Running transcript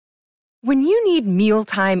When you need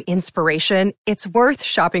mealtime inspiration, it's worth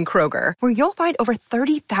shopping Kroger, where you'll find over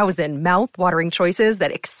 30,000 mouth-watering choices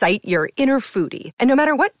that excite your inner foodie. And no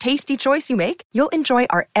matter what tasty choice you make, you'll enjoy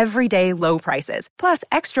our everyday low prices, plus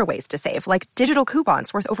extra ways to save, like digital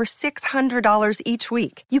coupons worth over $600 each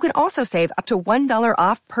week. You can also save up to $1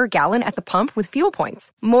 off per gallon at the pump with fuel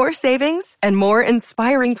points. More savings and more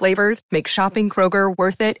inspiring flavors make shopping Kroger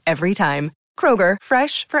worth it every time. Kroger,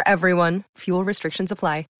 fresh for everyone. Fuel restrictions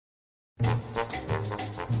apply.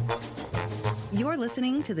 You're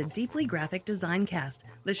listening to the Deeply Graphic Design Cast,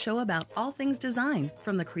 the show about all things design,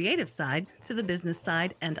 from the creative side to the business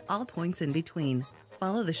side and all points in between.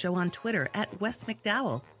 Follow the show on Twitter at Wes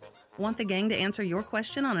McDowell. Want the gang to answer your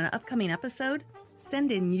question on an upcoming episode?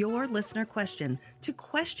 Send in your listener question to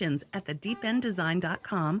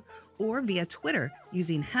questions@thedeependdesign.com or via Twitter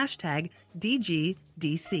using hashtag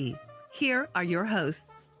DGDC. Here are your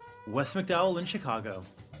hosts. Wes McDowell in Chicago.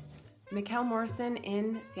 Mikkel Morrison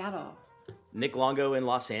in Seattle. Nick Longo in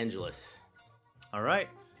Los Angeles. All right.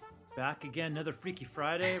 Back again, another Freaky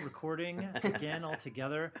Friday recording again all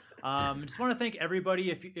together. Just want to thank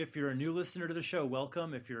everybody. If you're a new listener to the show,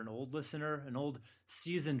 welcome. If you're an old listener, an old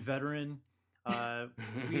seasoned veteran,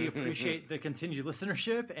 we appreciate the continued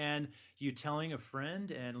listenership and you telling a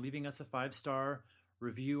friend and leaving us a 5-star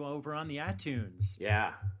review over on the iTunes.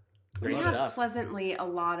 Yeah. We have pleasantly a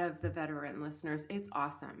lot of the veteran listeners. It's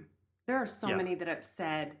awesome. There are so many that have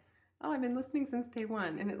said, "Oh, I've been listening since day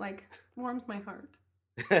one," and it warms my heart.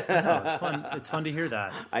 I know, it's fun. It's fun to hear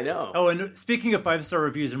that. I know. Oh, and speaking of 5-star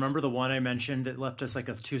reviews, remember the one I mentioned that left us like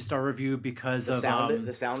a 2-star review because the of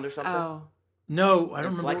sound or something? Oh. No, I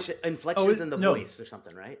don't remember. Inflections in the voice or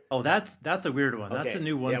something, right? Oh, that's a weird one. Okay. That's a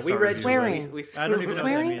new 1-star. Yeah, we read swearing. I don't even know what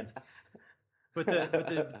that Swearing? means. But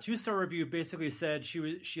the 2-star review basically said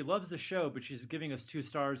she loves the show, but she's giving us 2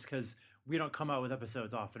 stars because we don't come out with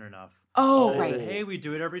episodes often enough. Oh, They right. said, hey, we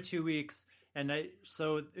do it every 2 weeks, and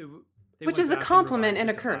Which is a compliment and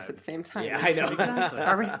a curse at the same time. Yeah, I know.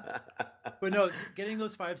 Sorry. But no, getting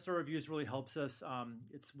those 5-star reviews really helps us.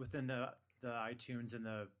 It's within the iTunes and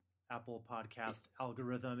the Apple podcast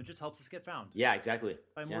algorithm. It just helps us get found. Yeah, exactly.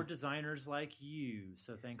 By more designers like you.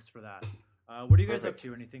 So thanks for that. What are you guys up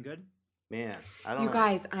to? Anything good? Man, I don't know. You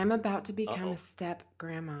guys, I'm about to become a step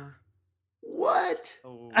grandma. What?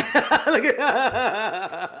 Oh.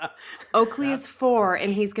 Oakley is 4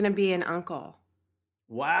 and he's going to be an uncle.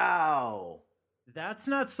 Wow. That's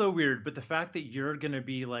not so weird, but the fact that you're going to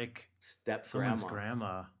be like step someone's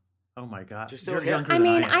grandma. Oh my God. You're younger I than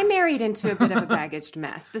mean, I I married into a bit of a baggaged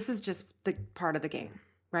mess. This is just the part of the game,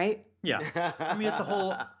 right? Yeah. I mean, it's a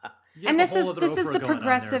whole... And this is other the Oprah going on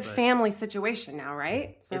progressive there, family situation now,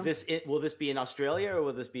 right? So, Is this it? Will this be in Australia or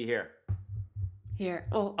will this be here? here?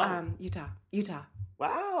 Well, Utah.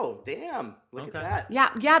 Wow, damn. Look at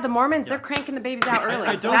that. Yeah, the Mormons, they're cranking the babies out early.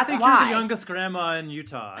 I so don't that's think why. you're the youngest grandma in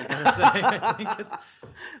Utah. I gotta say, I think it's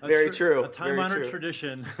Very true. A time-honored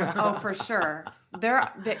tradition. Oh, for sure.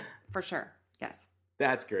 For sure. Yes.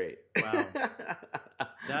 That's great. Wow.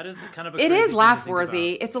 That is kind of a It crazy is thing to laugh think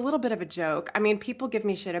worthy. about. It's a little bit of a joke. I mean, people give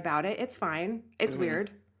me shit about it. It's fine. It's weird.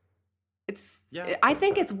 I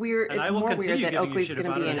think it's weird. And it's I will more continue weird that giving you Oakley's shit going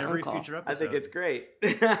to about be it an in every uncle. future episode. I think it's great.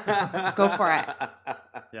 Go for it.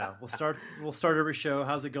 Yeah, we'll start every show.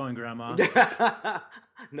 How's it going, Grandma?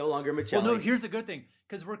 No longer Michelle. Well, no, here's the good thing.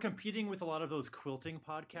 Because we're competing with a lot of those quilting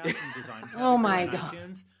podcasts and design Oh my on God.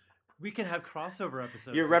 iTunes. We can have crossover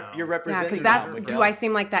episodes You're now. Yeah, representing. because do I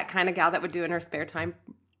seem like that kind of gal that would do in her spare time?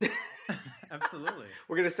 Absolutely.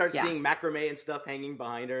 We're gonna start seeing macrame and stuff hanging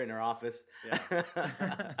behind her in her office. Yeah.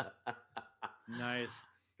 Nice.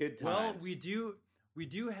 Good times. Well, we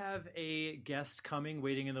do have a guest coming,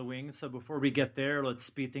 waiting in the wings. So before we get there, let's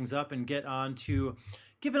speed things up and get on to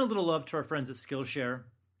giving a little love to our friends at Skillshare.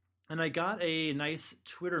 And I got a nice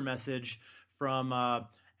Twitter message from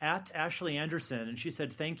at Ashley Anderson, and she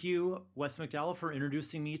said, "Thank you, Wes McDowell, for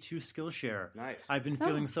introducing me to Skillshare. Nice. I've been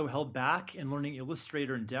feeling so held back in learning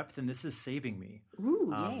Illustrator in depth, and this is saving me."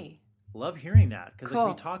 Ooh, yay. Love hearing that because Cool.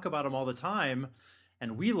 we talk about them all the time,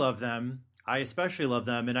 and we love them. I especially love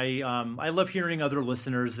them, and I love hearing other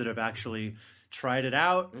listeners that have actually tried it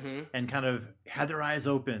out and kind of had their eyes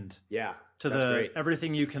opened. Yeah. To that's the great.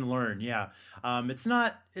 everything you can learn, yeah. It's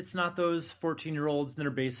not those 14-year-olds in their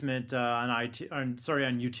basement on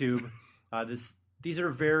YouTube. These are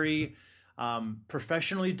very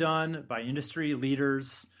professionally done by industry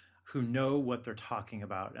leaders who know what they're talking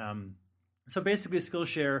about. So basically,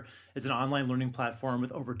 Skillshare is an online learning platform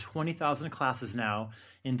with over 20,000 classes now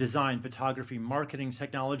in design, photography, marketing,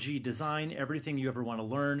 technology, design, everything you ever want to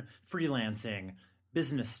learn, freelancing,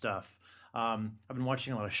 business stuff. I've been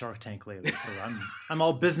watching a lot of Shark Tank lately, so I'm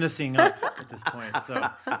all businessing up at this point. So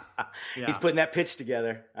yeah. He's putting that pitch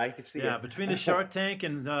together. I can see it. Yeah, between the Shark Tank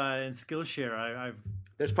and Skillshare,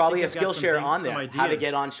 there's probably a I've got Skillshare on there. How to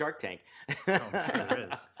get on Shark Tank. Oh, I'm sure there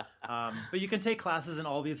is. But you can take classes in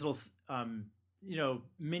all these little,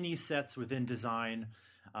 mini sets within design.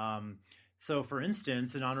 So, for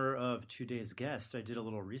instance, in honor of today's guest, I did a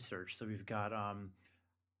little research. So we've got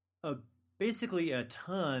basically a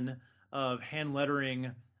ton of hand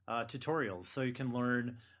lettering tutorials. So you can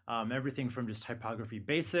learn everything from just typography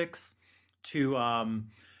basics to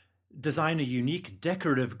design a unique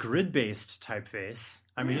decorative grid-based typeface.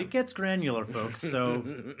 I mean, it gets granular, folks, so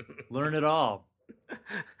learn it all.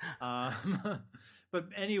 But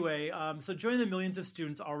anyway, so join the millions of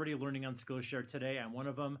students already learning on Skillshare today. I'm one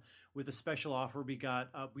of them. With a special offer we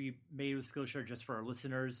made with Skillshare just for our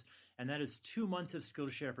listeners, and that is 2 months of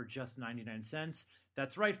Skillshare for just 99 cents.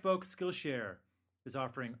 That's right, folks. Skillshare is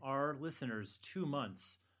offering our listeners 2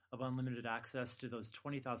 months of unlimited access to those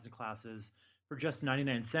 20,000 classes for just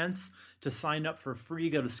 99 cents. To sign up for free,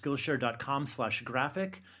 go to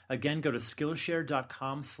Skillshare.com/graphic. Again, go to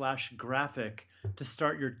Skillshare.com/graphic to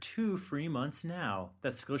start your 2 free months now.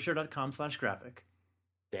 That's Skillshare.com/graphic.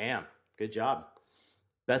 Damn, good job.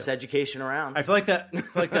 Best education around. I feel like that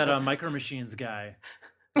Micro Machines guy.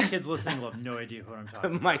 Kids listening will have no idea what I'm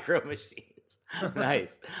talking about. Micro Machines.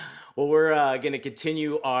 Nice. Well, we're going to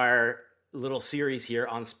continue our little series here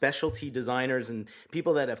on specialty designers and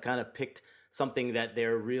people that have kind of picked something that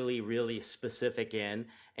they're really, really specific in.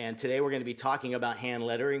 And today we're going to be talking about hand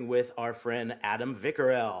lettering with our friend Adam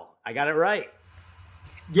Vickerell. I got it right.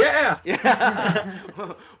 Yeah.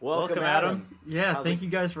 Welcome, Adam. Yeah, thank you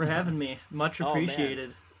guys for having me. Much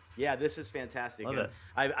appreciated. Yeah, this is fantastic. Love it.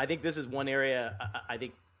 I think this is one area I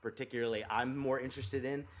think particularly I'm more interested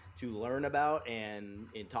in to learn about, and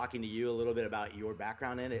in talking to you a little bit about your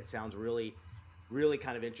background in it. It sounds really, really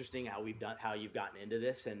kind of interesting how you've gotten into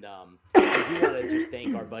this. And I do want to just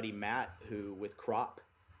thank our buddy Matt, who with Crop,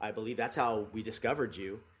 I believe that's how we discovered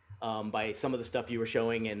you. By some of the stuff you were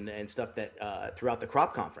showing and stuff that throughout the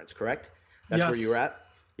Crop conference, correct? That's where you were at?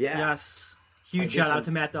 Yeah. Yes. Huge shout out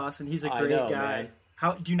to Matt Dawson. He's a great guy. Man.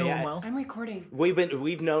 How do you know him well? I'm recording.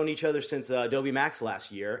 We've known each other since Adobe Max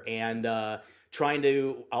last year, and trying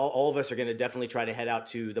to all of us are going to definitely try to head out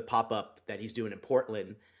to the pop-up that he's doing in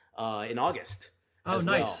Portland in August. Oh,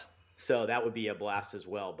 nice. Well. So that would be a blast as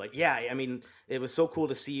well. But yeah, I mean, it was so cool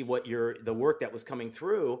to see the work that was coming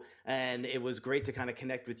through, and it was great to kind of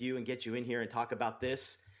connect with you and get you in here and talk about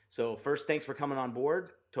this. So first, thanks for coming on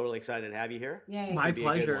board. Totally excited to have you here. Yeah, my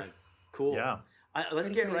pleasure. Cool. Yeah. Let's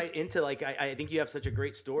get right into I think you have such a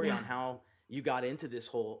great story on how you got into this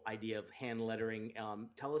whole idea of hand lettering.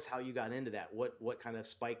 Tell us how you got into that. What kind of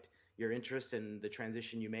spiked your interest and the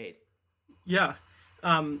transition you made? Yeah.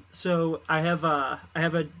 So I have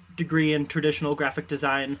a degree in traditional graphic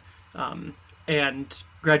design, and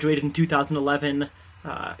graduated in 2011.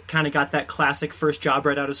 Kind of got that classic first job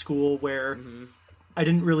right out of school where I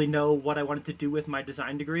didn't really know what I wanted to do with my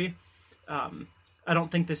design degree. I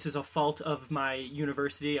don't think this is a fault of my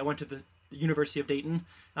university. I went to the University of Dayton,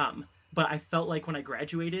 but I felt like when I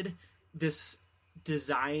graduated, this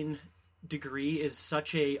design degree is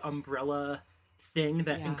such a umbrella thing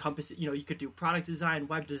that encompasses, you could do product design,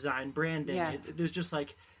 web design, branding. Yes. There's just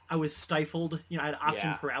like, I was stifled, I had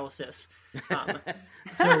option paralysis.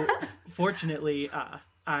 So fortunately,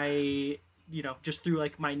 I, just through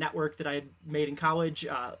like my network that I had made in college,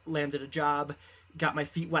 landed a job, got my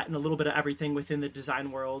feet wet in a little bit of everything within the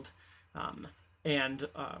design world. And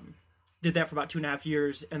did that for about 2.5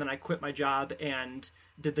 years. And then I quit my job and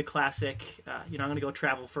did the classic, I'm going to go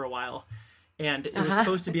travel for a while. And it was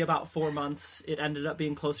supposed to be about 4 months. It ended up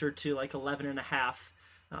being closer to like 11 and a half,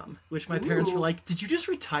 which my parents were like, "Did you just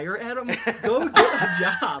retire, Adam? Go get a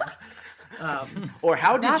job." Or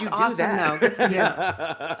how did you do awesome, that?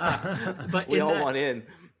 Yeah. But We all want in.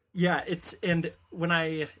 Yeah, and when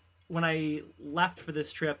I left for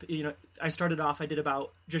this trip, I started off, I did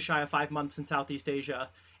about just shy of 5 months in Southeast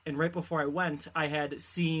Asia. And right before I went, I had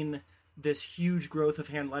seen this huge growth of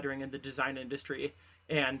hand lettering in the design industry.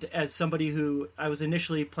 And as somebody who, I was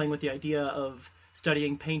initially playing with the idea of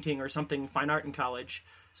studying painting or something fine art in college.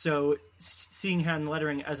 So seeing hand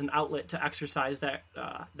lettering as an outlet to exercise that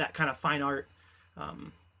kind of fine art,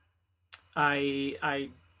 I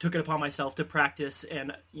took it upon myself to practice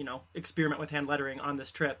and, experiment with hand lettering on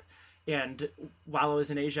this trip. And while I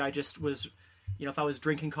was in Asia, I just was, if I was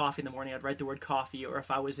drinking coffee in the morning, I'd write the word coffee. Or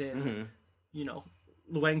if I was in,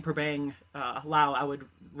 Luang Prabang, Laos, I would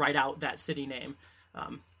write out that city name.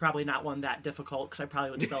 Probably not one that difficult because I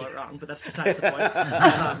probably would spell it wrong, but that's besides the point.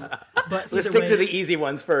 But let's stick to the easy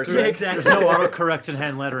ones first. Yeah, right? exactly. There's no autocorrect in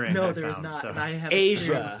hand lettering. No, I there is found, not. so. And I have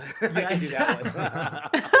Asia. experience. Yeah, I can do that exactly.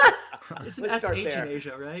 one. It's an Let's start SH there. in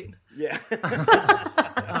Asia, right? Yeah.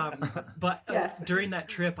 But Yes. during that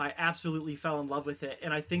trip, I absolutely fell in love with it,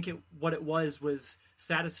 and I think what it was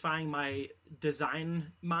satisfying my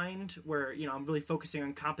design mind, where I'm really focusing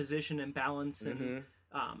on composition and balance, and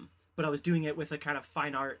but I was doing it with a kind of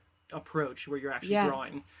fine art approach where you're actually Yes.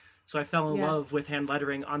 drawing. So I fell in Yes. love with hand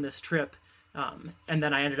lettering on this trip, and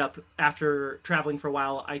then I ended up, after traveling for a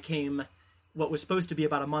while, I came what was supposed to be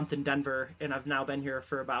about a month in Denver, and I've now been here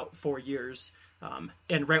for about 4 years.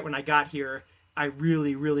 And right when I got here, I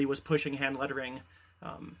really, really was pushing hand lettering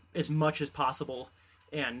as much as possible.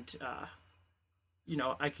 And,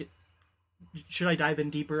 should I dive in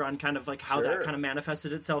deeper on kind of like how Sure. that kind of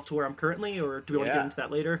manifested itself to where I'm currently, or do we want to Yeah. get into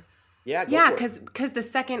that later? Yeah. Go Yeah, for it. because the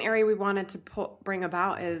second area we wanted to bring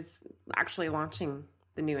about is actually launching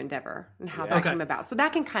the new endeavor and how that Okay. came about. So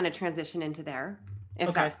that can kind of transition into there, if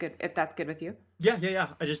Okay. that's good. If that's good with you. Yeah.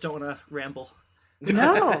 I just don't want to ramble.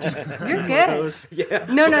 No, you're good. Those. Yeah.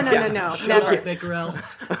 No, Shut never. up, Vicarel.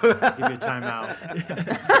 Give you a timeout.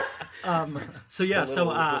 So yeah,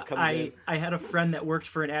 what comes in. I had a friend that worked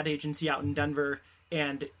for an ad agency out in Denver,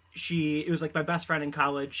 and it was like my best friend in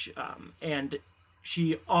college, and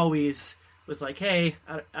she always was like, "Hey,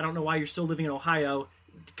 I don't know why you're still living in Ohio.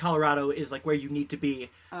 Colorado is like where you need to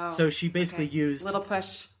be." So she basically used Little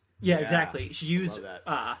push. yeah, exactly. She used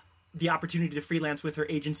love the opportunity to freelance with her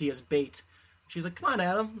agency as bait. She's like, "Come on,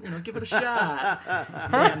 Adam, give it a shot."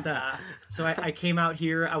 And so I came out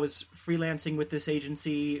here. I was freelancing with this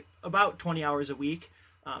agency about 20 hours a week,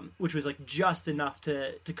 which was like just enough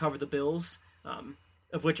to cover the bills.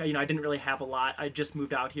 Of which I didn't really have a lot. I just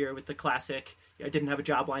moved out here with the classic. I didn't have a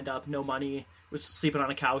job lined up, no money, was sleeping on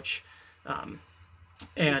a couch,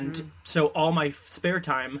 and so all my spare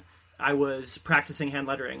time I was practicing hand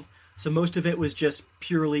lettering. So most of it was just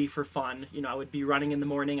purely for fun. I would be running in the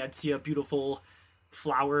morning. I'd see a beautiful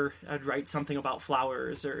flower. I'd write something about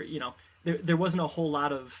flowers, or there wasn't a whole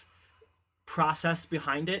lot of process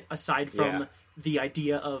behind it aside from Yeah. the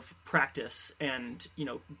idea of practice and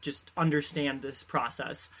just understand this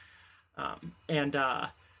process. And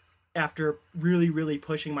after really, really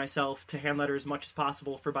pushing myself to hand letter as much as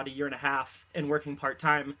possible for about a year and a half and working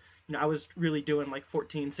part-time, I was really doing like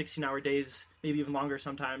 14, 16-hour days, maybe even longer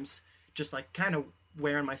sometimes, just like kind of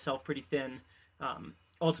wearing myself pretty thin.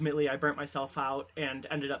 Ultimately, I burnt myself out and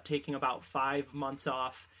ended up taking about 5 months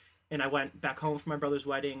off, and I went back home for my brother's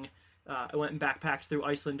wedding. I went and backpacked through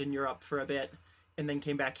Iceland and Europe for a bit, and then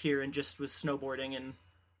came back here and just was snowboarding and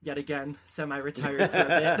yet again semi-retired for a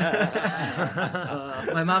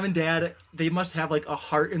bit. My mom and dad, they must have like a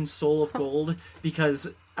heart and soul of gold,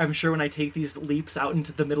 because I'm sure when I take these leaps out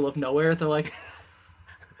into the middle of nowhere, they're like,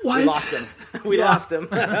 "What? We lost him. We lost him.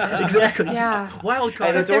 Exactly. Yeah. Wild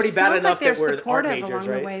card." And it's already bad sounds enough like that we're they're art supportive majors, along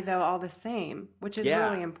right? the way, though, all the same, which is Yeah.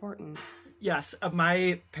 really important. Yes,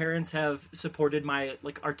 my parents have supported my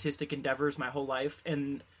like artistic endeavors my whole life,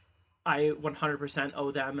 and I 100% owe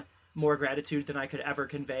them more gratitude than I could ever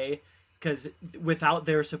convey, because without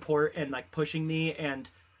their support and like pushing me, and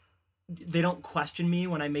they don't question me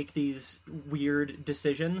when I make these weird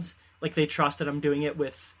decisions, like they trust that I'm doing it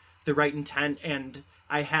with the right intent, and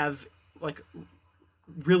I have like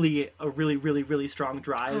really strong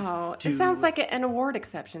drive. Oh, to... it sounds like an award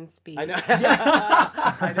exception speech. I know.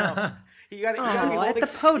 I know. You got to be at holding the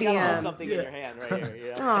podium. You gotta hold something in your hand right here.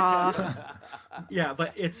 Yeah. Aw. Yeah,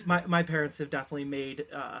 but it's my parents have definitely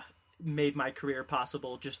made my career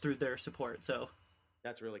possible just through their support. So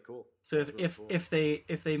That's really cool. So That's really cool.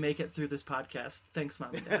 if they make it through this podcast, thanks,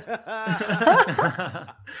 Mom and Dad.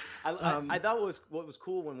 I thought what was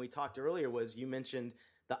cool when we talked earlier was you mentioned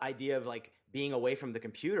the idea of like being away from the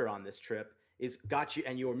computer on this trip is got you,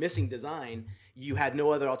 and you were missing design. You had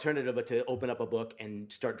no other alternative but to open up a book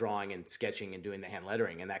and start drawing and sketching and doing the hand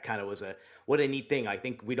lettering. And that kind of was what a neat thing. I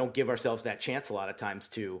think we don't give ourselves that chance a lot of times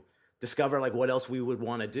to discover like what else we would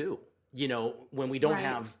want to do. You know, when we don't Right.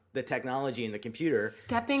 have the technology and the computer.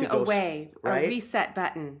 Stepping to go away, right? a reset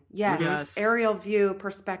button. Yes. Yes. Aerial view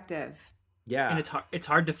perspective. Yeah. And it's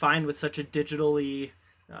hard to find with such a digitally,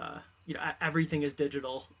 everything is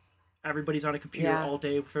digital. Everybody's on a computer Yeah. all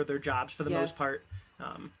day for their jobs for the Yes. most part.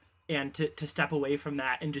 And to step away from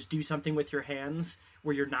that and just do something with your hands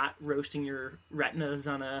where you're not roasting your retinas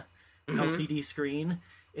on a LCD screen,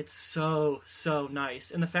 it's so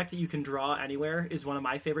nice. And the fact that you can draw anywhere is one of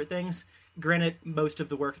my favorite things. Granted, most of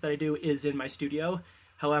the work that I do is in my studio.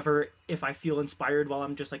 However, if I feel inspired while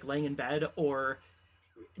I'm just like laying in bed or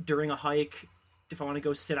during a hike, if I want to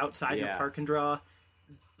go sit outside in a park and draw,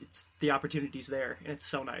 it's the opportunity's there, and it's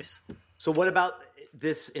so nice. So what about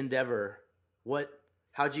this endeavor?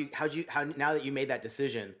 How now that you made that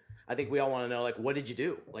decision, I think we all want to know, like, what did you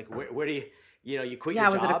do? Like, where do you quit your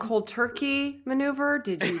job? Was it a cold turkey maneuver?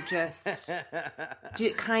 Did you just was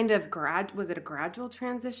it a gradual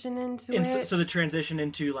transition into it? So the transition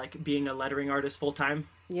into like being a lettering artist full time.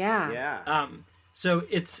 Yeah. So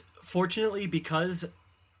it's fortunately because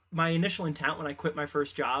my initial intent when I quit my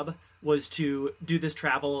first job was to do this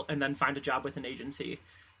travel and then find a job with an agency.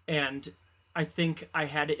 And I think I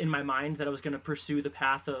had it in my mind that I was going to pursue the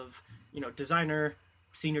path of, designer,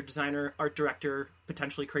 senior designer, art director,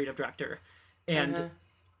 potentially creative director. And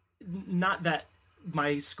not that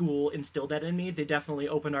my school instilled that in me. They definitely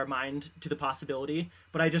opened our mind to the possibility.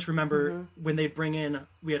 But I just remember when they'd bring in,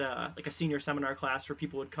 we had a senior seminar class where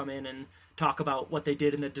people would come in and talk about what they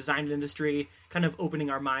did in the design industry, kind of opening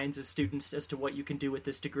our minds as students as to what you can do with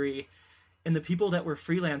this degree. And the people that were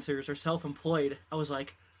freelancers or self-employed, I was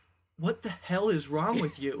like, what the hell is wrong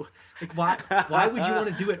with you? Like, why would you want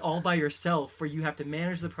to do it all by yourself, where you have to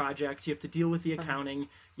manage the projects, you have to deal with the accounting,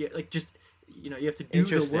 you have to do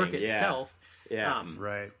the work itself. Yeah.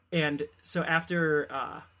 Right. And so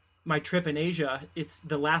after my trip in Asia, it's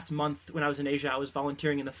the last month when I was in Asia, I was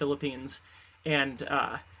volunteering in the Philippines, and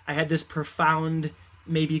I had this profound,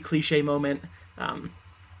 maybe cliche moment,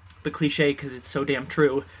 but cliche because it's so damn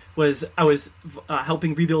true, was I was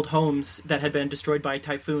helping rebuild homes that had been destroyed by a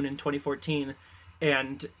typhoon in 2014,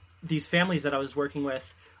 and these families that I was working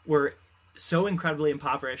with were so incredibly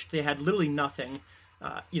impoverished. They had literally nothing.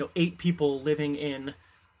 8 people living in,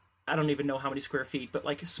 I don't even know how many square feet, but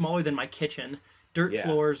like smaller than my kitchen, dirt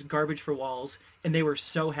floors, garbage for walls, and they were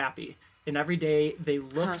so happy. And every day they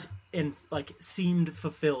looked and like seemed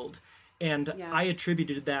fulfilled. And I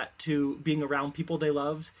attributed that to being around people they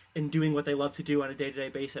loved and doing what they love to do on a day-to-day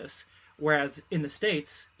basis. Whereas in the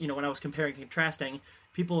States, when I was comparing and contrasting,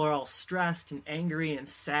 people are all stressed and angry and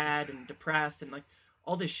sad and depressed, and like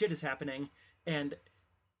all this shit is happening. And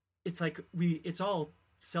it's like it's all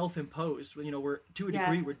self-imposed. We're to a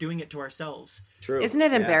degree, we're doing it to ourselves. True. Isn't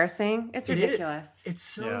it embarrassing? It's ridiculous. It's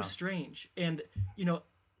so strange. And,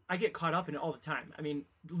 I get caught up in it all the time. I mean,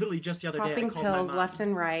 literally just the other day, I called pills my mom. left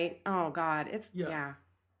and right. Oh God. It's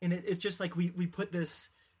And it's just like we put this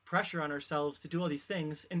pressure on ourselves to do all these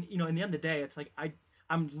things. And, in the end of the day, it's like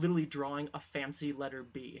I'm literally drawing a fancy letter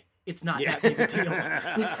B. It's not that big a deal.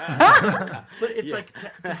 But it's like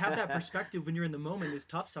to have that perspective when you're in the moment is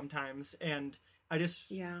tough sometimes. And I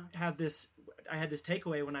just I had this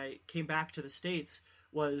takeaway when I came back to the States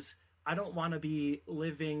was I don't want to be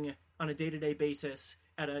living on a day-to-day basis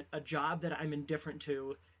at a job that I'm indifferent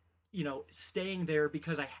to, staying there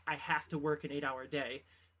because I have to work an 8-hour day.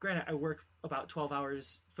 Granted, I work about 12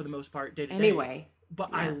 hours for the most part day to day. Anyway.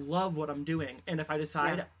 But I love what I'm doing. And if I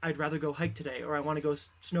decide I'd rather go hike today, or I want to go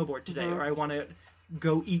snowboard today, or I want to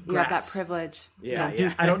go eat grass. You have that privilege.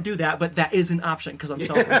 I don't do that, but that is an option because I'm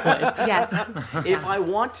self-employed. Yes. If I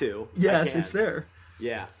want to. Yes, it's there.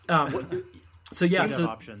 Yeah. So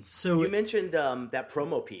options. So you mentioned that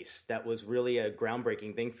promo piece that was really a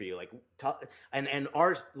groundbreaking thing for you. Like, and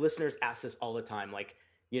our listeners ask this all the time. Like,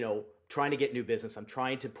 trying to get new business. I'm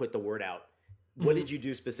trying to put the word out. What did you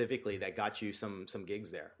do specifically that got you some gigs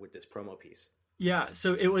there with this promo piece? Yeah,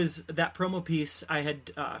 so it was that promo piece. I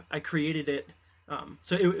created it.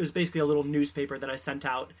 So it was basically a little newspaper that I sent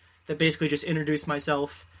out that basically just introduced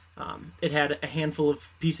myself. It had a handful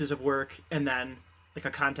of pieces of work, and then like a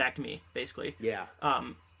contact me, basically. Yeah.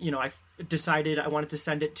 I decided I wanted to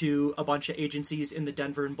send it to a bunch of agencies in the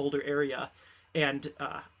Denver and Boulder area, and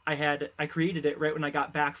I created it right when I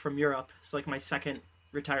got back from Europe. So like my second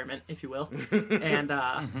retirement, if you will. And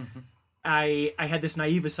I had this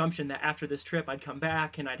naive assumption that after this trip I'd come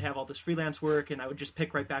back and I'd have all this freelance work and I would just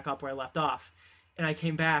pick right back up where I left off. And I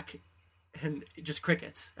came back and just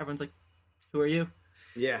crickets. Everyone's like, "Who are you?"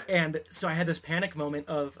 Yeah. And so I had this panic moment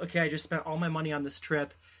of, okay, I just spent all my money on this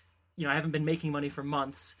trip. I haven't been making money for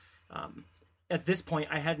months. At this point,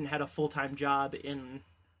 I hadn't had a full-time job in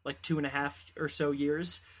like 2.5 or so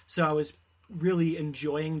years. So I was really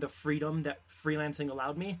enjoying the freedom that freelancing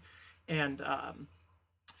allowed me. And,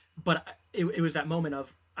 but it was that moment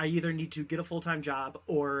of, I either need to get a full-time job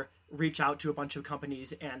or reach out to a bunch of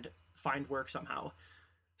companies and find work somehow.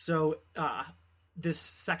 So, this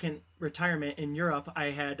second retirement in Europe,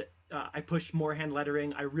 I pushed more hand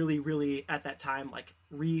lettering. I really, really at that time,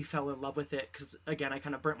 fell in love with it. Cause again, I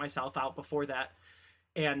kind of burnt myself out before that.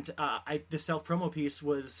 And, the self-promo piece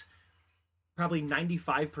was probably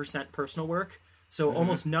 95% personal work. So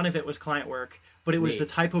almost none of it was client work, but it was the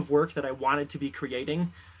type of work that I wanted to be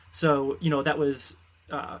creating. So, that was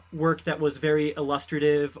work that was very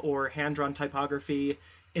illustrative or hand-drawn typography,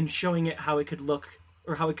 and showing it how it could look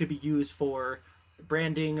or how it could be used for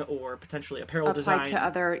branding or potentially apparel design. Applied to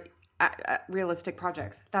other realistic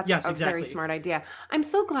projects. That's Yes, a exactly. very smart idea. I'm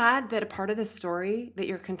so glad that a part of the story that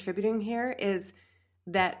you're contributing here is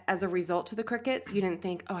that as a result to the Crickets, you didn't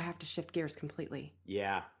think, oh, I have to shift gears completely.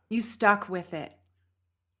 Yeah. You stuck with it.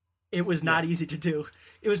 It was not easy to do.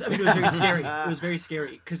 It was very scary. It was very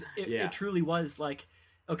scary because it truly was like,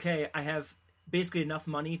 okay, I have basically enough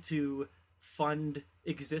money to fund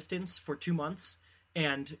existence for 2 months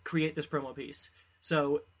and create this promo piece.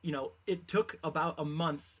 So, it took about a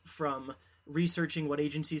month from researching what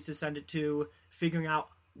agencies to send it to, figuring out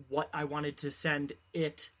what I wanted to send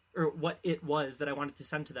it, or what it was that I wanted to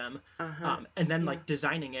send to them, and then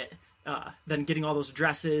designing it, then getting all those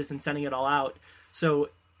addresses and sending it all out. So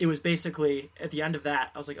it was basically, at the end of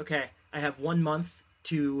that, I was like, okay, I have 1 month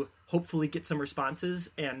to hopefully get some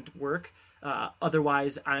responses and work.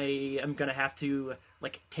 Otherwise, I am going to have to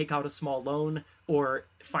take out a small loan or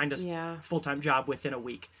find a full-time job within a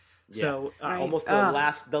week. Yeah. So almost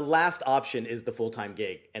the last option is the full-time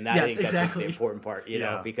gig. And that that's the important part, you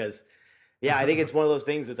know, because I think it's one of those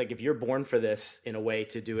things. It's like, if you're born for this in a way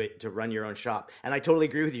to do it, to run your own shop. And I totally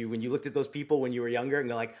agree with you. When you looked at those people when you were younger and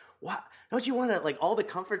they're like, what, don't you want to all the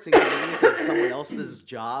comforts and convenience of someone else's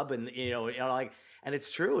job? And, and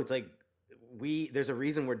it's true. It's like, there's a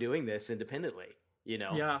reason we're doing this independently,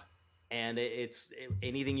 Yeah. And it's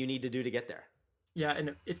anything you need to do to get there. Yeah.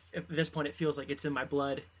 And at this point, it feels like it's in my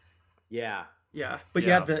blood. Yeah. Yeah.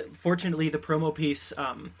 But fortunately the promo piece,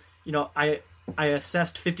 I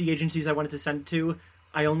assessed 50 agencies I wanted to send to.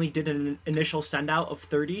 I only did an initial send out of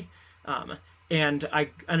 30. And I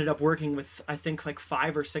ended up working with, I think,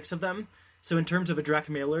 5 or 6 of them. So in terms of a direct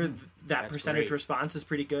mailer, that percentage response is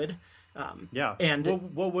pretty good.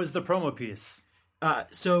 And what was the promo piece?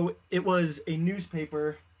 So it was a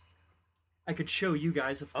newspaper. I could show you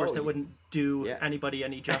guys, of course. That wouldn't do anybody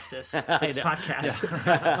any justice for this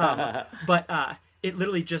podcast. But it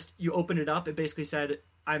literally just, you open it up. It basically said,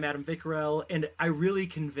 I'm Adam Vickrell, and I really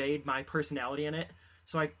conveyed my personality in it.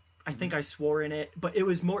 So I think I swore in it, but it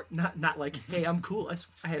was more not like, hey, I'm cool. I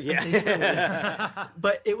say swear words.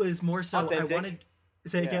 But it was more so authentic. I wanted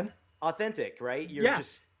say again, authentic, right?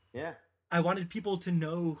 I wanted people to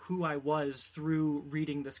know who I was through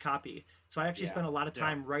reading this copy. So I actually spent a lot of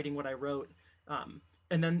time writing what I wrote.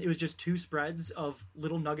 And then it was just 2 spreads of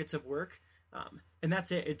little nuggets of work. And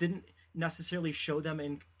that's it. It didn't necessarily show them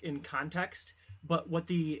in context, but what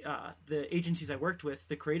the agencies I worked with,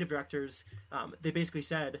 the creative directors, they basically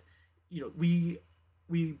said, we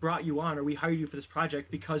brought you on, or we hired you for this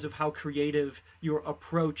project because of how creative your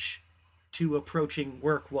approach to approaching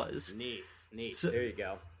work was. Neat. So, there you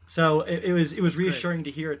go. So it was reassuring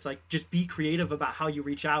to hear. It's like, just be creative about how you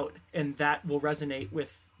reach out, and that will resonate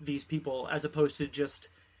with these people, as opposed to just,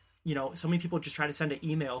 so many people just try to send an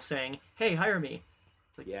email saying, hey, hire me.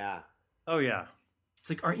 It's like, oh yeah. It's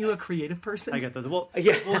like, aren't you a creative person? I get those. Well,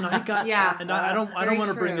 and I got, and I don't want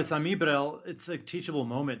to bring this on me, but it's a teachable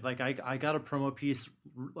moment. I got a promo piece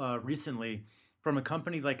recently from a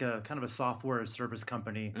company, a kind of a software service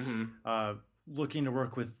company, looking to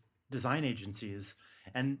work with design agencies.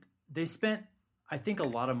 And they spent, I think, a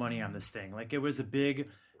lot of money on this thing. It was a big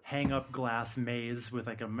hang-up glass maze with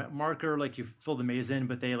a marker, you fill the maze in,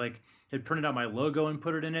 but they had printed out my logo and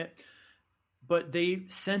put it in it. But they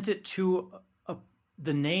sent it to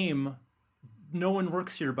the name. No one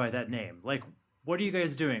works here by that name. What are you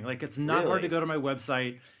guys doing? It's not hard to go to my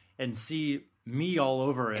website and see me all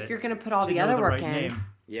over it. If you're going to put all the other work in. Name.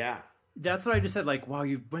 Yeah. That's what I just said. Wow,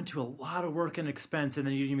 you went to a lot of work and expense, and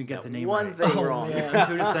then you didn't even get the name one right. thing wrong.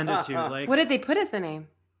 Who to send it to? What did they put as the name?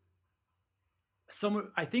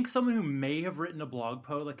 I think someone who may have written a blog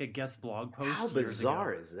post, a guest blog post. How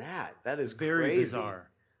bizarre is that? That is very crazy. Bizarre.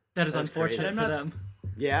 That is unfortunate for them.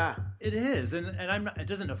 Yeah, it is, and I'm not. It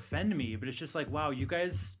doesn't offend me, but it's just wow, you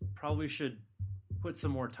guys probably should put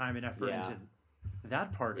some more time and effort into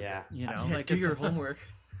that part of it. Do your homework.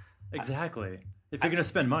 Exactly. If you're going to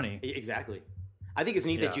spend money. Exactly. I think it's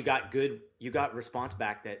neat that you got response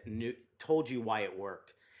back that told you why it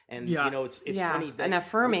worked. And it's funny that, and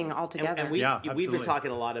affirming altogether. And we've been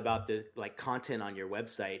talking a lot about the content on your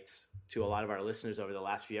websites to a lot of our listeners over the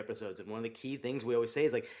last few episodes. And one of the key things we always say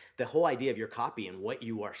is the whole idea of your copy and what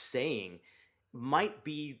you are saying might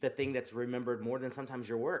be the thing that's remembered more than sometimes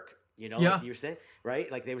your work. Like you were saying,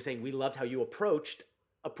 right? They were saying, we loved how you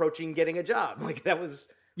approaching getting a job. That was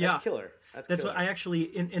Yeah. That's killer. That's killer. What I actually,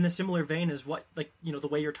 in a similar vein as what, like, the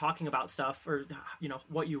way you're talking about stuff, or,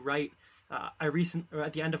 what you write.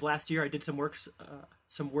 At the end of last year, I did some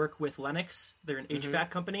work with Lennox. They're an HVAC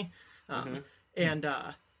company. And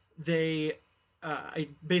I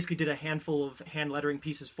basically did a handful of hand lettering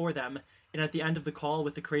pieces for them. And at the end of the call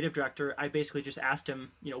with the creative director, I basically just asked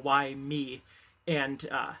him, why me? And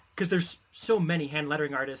because there's so many hand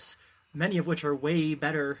lettering artists, many of which are way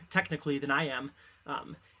better technically than I am.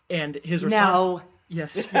 And his response... No.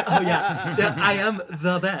 Yes. Oh, yeah. I am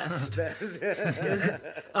the best.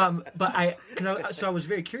 So I was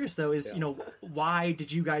very curious, though, why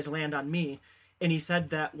did you guys land on me? And he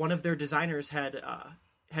said that one of their designers had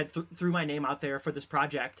threw my name out there for this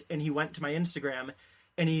project, and he went to my Instagram,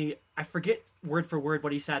 and I forget word for word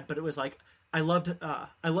what he said, but it was like, I loved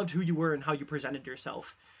who you were and how you presented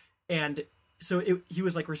yourself. And so he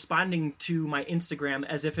was like responding to my Instagram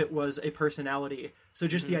as if it was a personality. So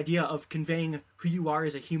just the idea of conveying who you are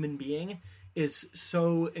as a human being is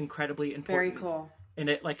so incredibly important. Very cool. And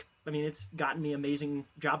it's gotten me amazing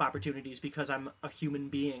job opportunities because I'm a human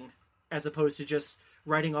being, as opposed to just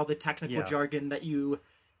writing all the technical jargon that you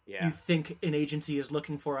think an agency is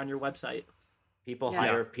looking for on your website. People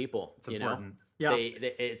hire people. It's important. Yeah.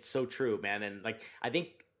 It's so true, man. And like, I think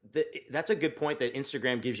that's a good point, that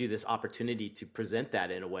Instagram gives you this opportunity to present that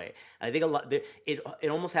in a way. And I think it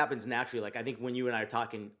almost happens naturally. Like, I think when you and I are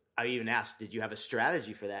talking, I even asked, did you have a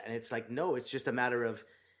strategy for that? And it's like, no, it's just a matter of,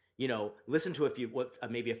 listen to what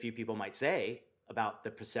maybe a few people might say about the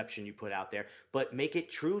perception you put out there, but make it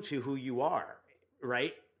true to who you are.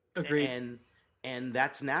 Right. Agreed. And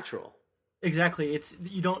that's natural. Exactly. It's,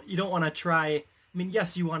 you don't want to try. I mean,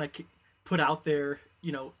 yes, you want to put out there,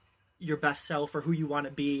 your best self or who you want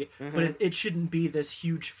to be, but it shouldn't be this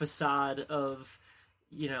huge facade of,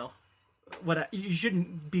 you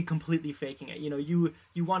shouldn't be completely faking it. You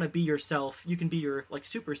want to be yourself. You can be your like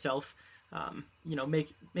super self.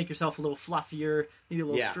 Make yourself a little fluffier, maybe a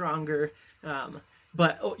little stronger.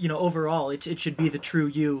 But overall, it should be the true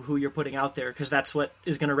you who you're putting out there, because that's what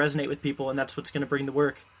is going to resonate with people, and that's what's going to bring the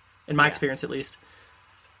work, in my experience at least.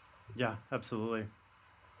 Yeah, absolutely.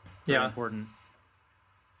 Very important.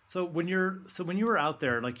 So when you were out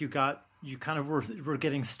there, like you kind of were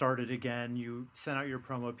getting started again. You sent out your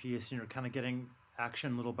promo piece, and you're kind of getting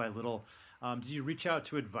action little by little. Did you reach out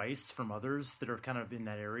to advice from others that are kind of in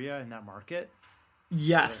that area, in that market?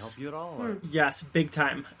 Yes. Did they help you at all? Or? Yes, big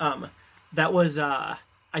time. That was, I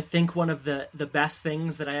think, one of the best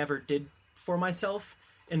things that I ever did for myself.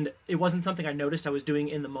 And it wasn't something I noticed I was doing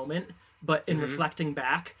in the moment, but in reflecting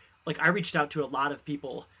back, like, I reached out to a lot of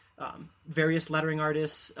people, various lettering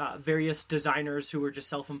artists, various designers who were just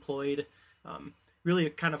self-employed, really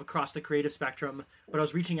kind of across the creative spectrum. But I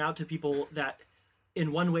was reaching out to people that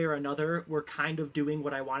in one way or another were kind of doing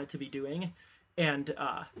what I wanted to be doing. And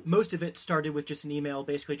most of it started with just an email,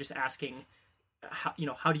 basically just asking,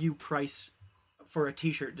 how do you price for a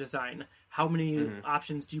t-shirt design? How many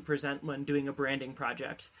options do you present when doing a branding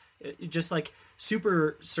project? Just like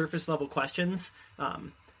super surface level questions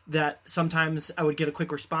that sometimes I would get a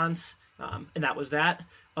quick response, and that was that.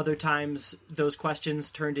 Other times those questions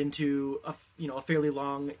turned into a fairly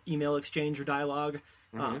long email exchange or dialogue,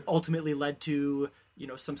 ultimately led to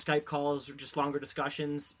some Skype calls or just longer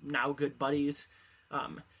discussions, now good buddies.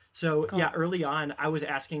 So cool. Yeah, early on, I was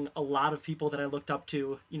asking a lot of people that I looked up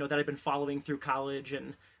to, that I'd been following through college,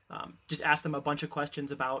 and just asked them a bunch of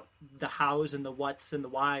questions about the hows and the whats and the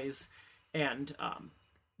whys. And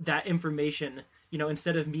that information,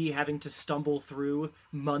 instead of me having to stumble through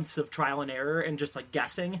months of trial and error and just like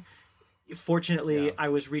guessing, fortunately, I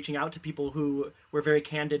was reaching out to people who were very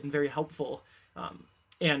candid and very helpful.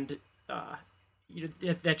 And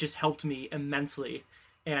that just helped me immensely.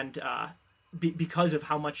 And because of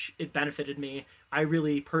how much it benefited me, I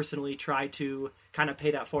really personally tried to kind of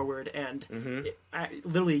pay that forward. And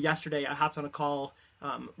literally yesterday, I hopped on a call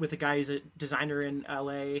with a guy who's a designer in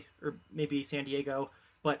LA, or maybe San Diego,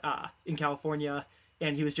 but in California.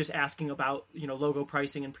 And he was just asking about, logo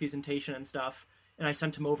pricing and presentation and stuff. And I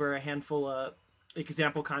sent him over a handful of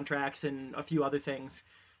example contracts and a few other things.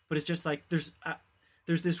 But it's just like, there's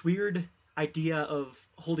this weird idea of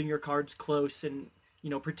holding your cards close and,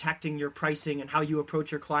 protecting your pricing and how you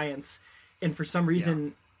approach your clients. And for some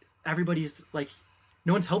reason, everybody's like,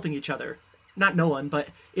 no one's helping each other. Not no one, but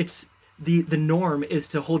it's the norm is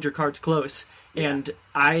to hold your cards close. Yeah. And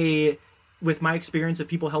I, with my experience of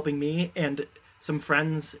people helping me and some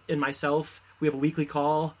friends and myself, we have a weekly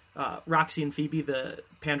call, Roxy and Phoebe, the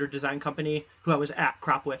Pander design company, who I was at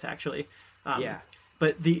Crop with actually.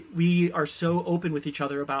 But we are so open with each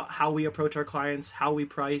other about how we approach our clients, how we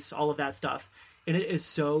price, all of that stuff. and it is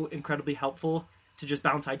so incredibly helpful to just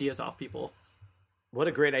bounce ideas off people. What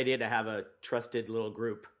a great idea to have a trusted little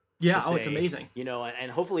group. Yeah, say, it's amazing. You know,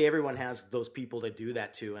 and hopefully everyone has those people to do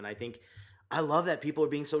that too. And I think I love that people are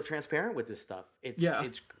being so transparent with this stuff.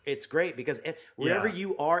 It's great because wherever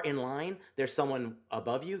you are in line, there's someone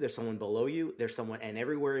above you, there's someone below you, there's someone, and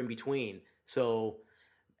everywhere in between. So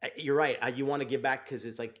you're right. You want to give back because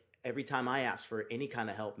it's like every time I ask for any kind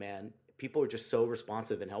of help, man, people are just so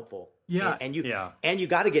responsive and helpful. Yeah. And you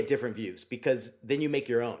got to get different views because then you make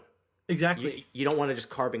your own. Exactly. You don't want to just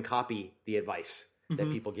carbon copy the advice that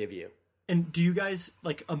people give you. And do you guys,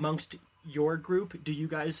 like, amongst your group, do you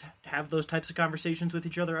guys have those types of conversations with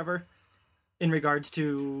each other ever in regards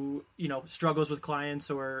to, you know, struggles with clients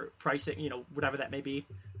or pricing, you know, whatever that may be?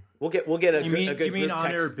 We'll get a good you mean group on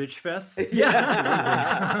text. air bitch fest?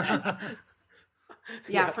 Yeah.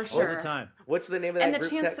 Yeah, for sure. All the time. What's the name of that And the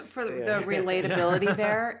group chance text? for the relatability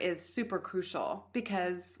there is super crucial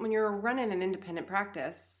because when you're running an independent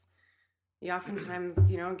practice, you oftentimes,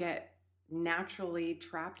 you know, get naturally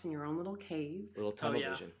trapped in your own little cave. Little tunnel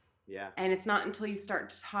vision. Yeah. And it's not until you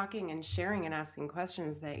start talking and sharing and asking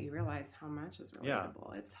questions that you realize how much is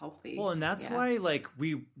relatable. It's healthy. Well, and that's why, like,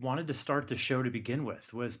 we wanted to start the show to begin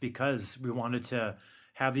with, was because we wanted to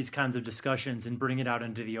have these kinds of discussions and bring it out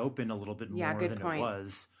into the open a little bit more than it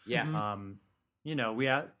was. Yeah. You know, we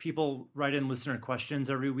have people write in listener questions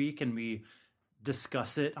every week and we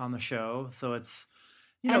discuss it on the show. So it's,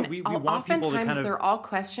 you know, we want people to kind of... they're all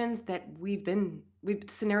questions that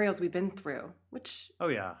scenarios we've been through, which... Oh,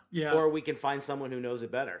 yeah. Yeah. Or we can find someone who knows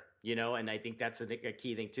it better, you know, and I think that's a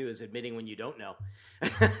key thing too, is admitting when you don't know.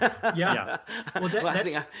 Yeah. Well,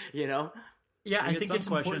 that's... you know? Yeah, I think some it's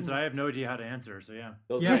questions important. that I have no idea how to answer. So yeah.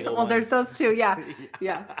 Well, there's those too. Yeah.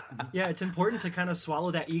 Yeah. Yeah, it's important to kind of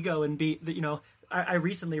swallow that ego and be, you know, I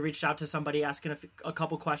recently reached out to somebody asking a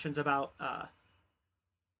couple questions about,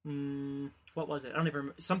 what was it? I don't even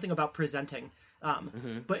remember. Something about presenting.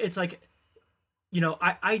 But it's like, you know,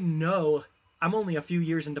 I know I'm only a few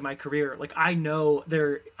years into my career. Like, I know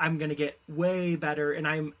I'm going to get way better. And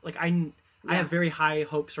I'm like, I have very high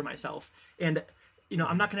hopes for myself. And, you know,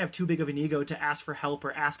 I'm not going to have too big of an ego to ask for help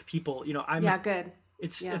or ask people, you know, good.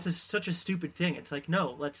 It's such a stupid thing. It's like,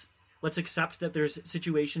 no, let's accept that there's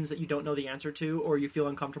situations that you don't know the answer to or you feel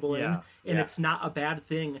uncomfortable in. And it's not a bad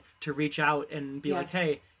thing to reach out and be like,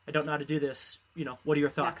 hey, I don't know how to do this. You know, what are your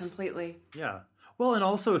thoughts? Yeah, completely. Yeah. Well, and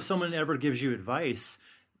also if someone ever gives you advice,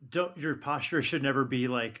 your posture should never be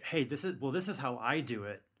like, hey, this is how I do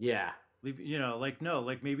it. Yeah. You know, like, no,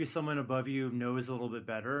 like maybe someone above you knows a little bit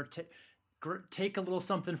better. Take a little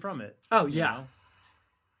something from it. Oh yeah. You know?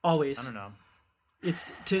 Always. I don't know.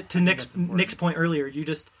 It's to Nick's point earlier,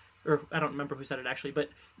 or I don't remember who said it actually, but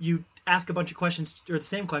you ask a bunch of questions or the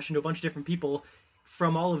same question to a bunch of different people.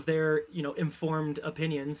 From all of their, you know, informed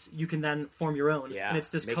opinions, you can then form your own. Yeah. And it's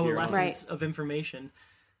this coalescence of information.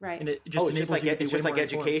 Right. And it just enables you to be it's just like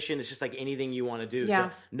education. Informed. It's just like anything you want to do.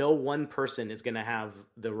 Yeah. No one person is going to have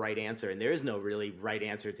the right answer. And there is no really right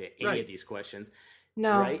answer to any of these questions.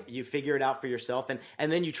 No. Right? You figure it out for yourself.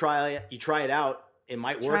 And then you try it out. It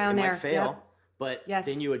might work. It might fail. Yep. But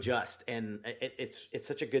then you adjust. And it's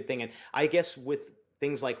such a good thing. And I guess with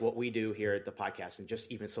things like what we do here at the podcast and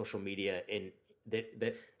just even social media and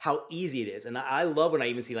that how easy it is. And I love when I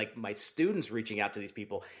even see like my students reaching out to these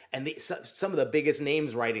people and some of the biggest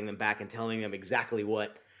names writing them back and telling them exactly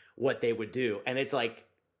what they would do. And it's like,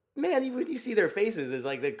 man, when you see their faces, it's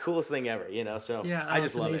like the coolest thing ever, you know? So I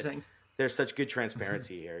just love it. There's such good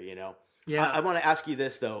transparency here, you know? Yeah. I want to ask you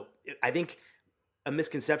this though. I think a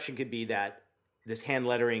misconception could be that this hand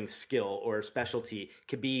lettering skill or specialty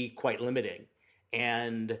could be quite limiting.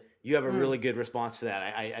 And you have a really good response to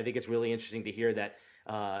that. I think it's really interesting to hear that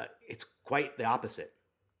it's quite the opposite.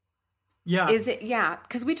 Yeah. Is it? Yeah.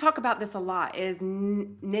 Because we talk about this a lot. Is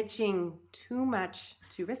niching too much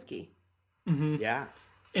too risky? Mm-hmm. Yeah.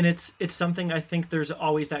 And it's something I think there's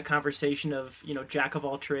always that conversation of, you know, jack of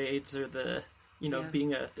all trades or the, you know,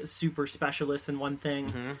 being a super specialist in one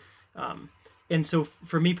thing. Mm-hmm. And so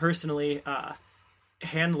for me personally,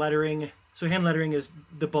 hand lettering is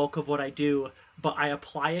the bulk of what I do, but I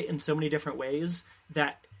apply it in so many different ways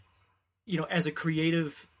that, you know, as a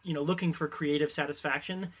creative, you know, looking for creative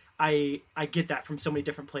satisfaction, I get that from so many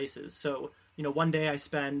different places. So, you know, one day I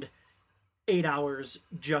spend 8 hours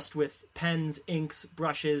just with pens, inks,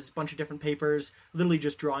 brushes, bunch of different papers, literally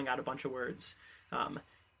just drawing out a bunch of words.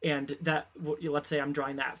 And that, let's say I'm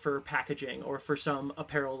drawing that for packaging or for some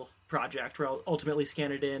apparel project where I'll ultimately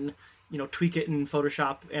scan it in, you know, tweak it in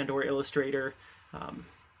Photoshop and or Illustrator,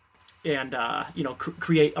 and you know,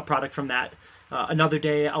 create a product from that. Another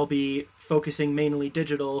day I'll be focusing mainly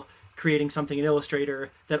digital creating something in Illustrator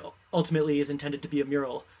that ultimately is intended to be a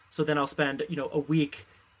mural. So then I'll spend, a week,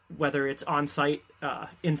 whether it's on site,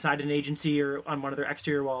 inside an agency or on one of their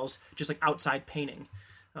exterior walls, just like outside painting.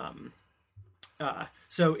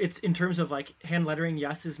 So it's in terms of like hand lettering,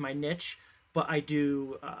 yes, is my niche, but I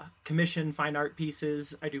do commission fine art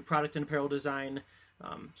pieces. I do product and apparel design,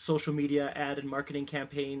 social media, ad and marketing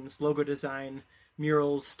campaigns, logo design,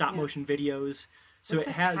 murals, stop motion videos. So Looks it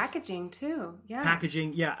like has packaging too. Yeah.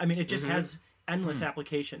 packaging. Yeah. I mean, it just has endless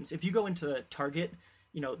applications. If you go into Target,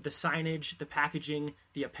 the signage, the packaging,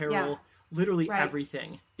 the apparel, literally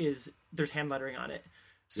everything there's hand lettering on it.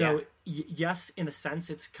 So yes, in a sense,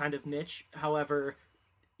 it's kind of niche. However,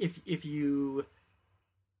 if you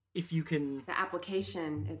can, The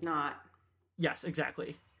application is not. yes,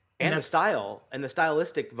 exactly. And the style and the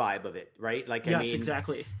stylistic vibe of it, right? Like, I Yes, mean,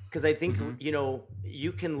 exactly. because I think,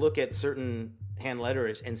 you can look at certain hand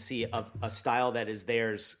letterers and see a style that is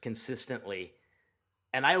theirs consistently.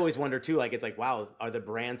 And I always wonder too, like, it's like, wow, are the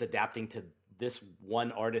brands adapting to this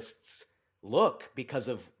one artist's look because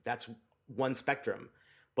of that's one spectrum?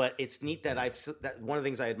 But it's neat that one of the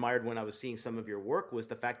things I admired when I was seeing some of your work was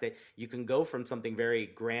the fact that you can go from something very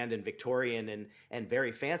grand and Victorian and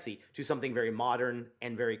very fancy to something very modern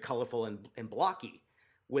and very colorful and blocky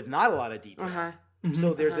with not a lot of detail. Uh-huh.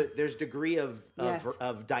 So there's degree of Yes.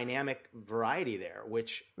 of dynamic variety there,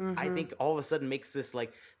 which I think all of a sudden makes this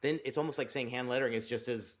like, then it's almost like saying hand lettering is just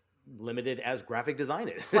as limited as graphic design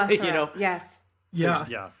is. Yes. Yeah.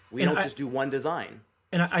 Yeah. We don't just do one design.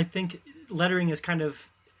 And I think lettering is kind of,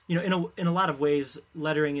 in a lot of ways,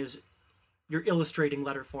 lettering is you're illustrating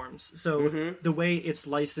letter forms. So the way it's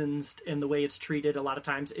licensed and the way it's treated a lot of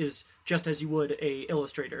times is just as you would a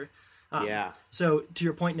illustrator. So to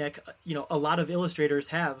your point, Nick, a lot of illustrators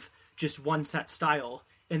have just one set style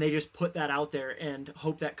and they just put that out there and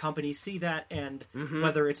hope that companies see that. And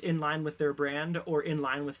whether it's in line with their brand or in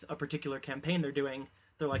line with a particular campaign they're doing,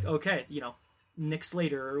 they're like, okay, Nick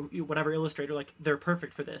Slater or whatever illustrator, like they're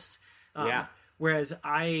perfect for this. Whereas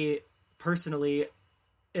I personally,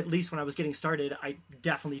 at least when I was getting started, I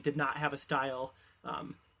definitely did not have a style.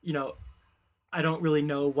 I don't really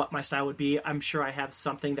know what my style would be. I'm sure I have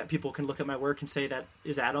something that people can look at my work and say that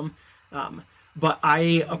is Adam. But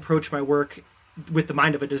I approach my work with the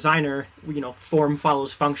mind of a designer. Form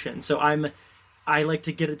follows function. So I like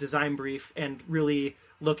to get a design brief and really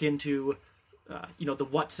look into the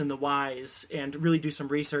what's and the whys and really do some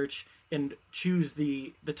research and choose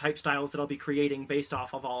the type styles that I'll be creating based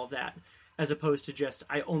off of all of that, as opposed to just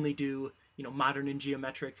I only do modern and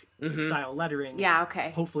geometric style lettering. Yeah. Okay.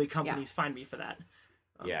 Hopefully companies find me for that.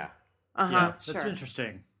 Yeah. Yeah, that's Sure.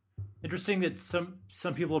 interesting. Interesting that some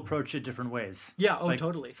people approach it different ways. Yeah. Oh, Like,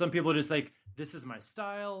 totally. Some people are just like, this is my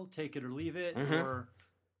style, take it or leave it, or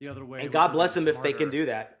the other way. And God bless them if they smarter. can do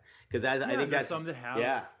that, because I think There's that's some that have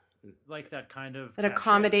yeah. like that kind of That cachet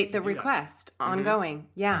accommodate the to do that. request ongoing.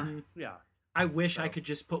 Yeah. Yeah. I wish I could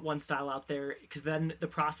just put one style out there because then the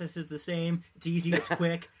process is the same. It's easy. It's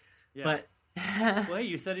quick. Yeah. But Well, hey,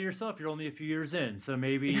 you said it yourself. You're only a few years in, so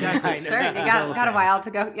maybe Exactly. Sure. You got a while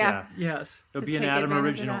to go. Yeah. yes. It'll To be an take Adam advantage of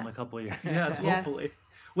original that. in a couple of years. Yes, Yes. hopefully.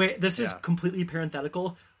 Wait, this is Yeah. completely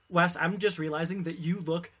parenthetical. Wes, I'm just realizing that you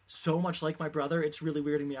look so much like my brother. It's really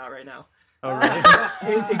weirding me out right now. Oh,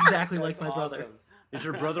 really? Exactly like my brother. Is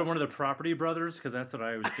your brother one of the property brothers? Because that's what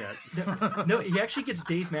I always get. No, he actually gets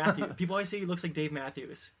Dave Matthews. People always say he looks like Dave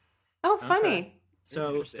Matthews. Oh, funny. So,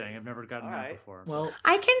 Interesting. I've never gotten that right. before. well,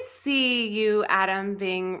 I can see you, Adam,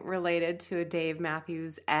 being related to a Dave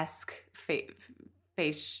Matthews-esque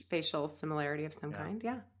facial similarity of some kind.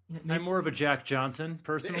 Yeah. I'm more of a Jack Johnson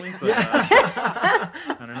personally, but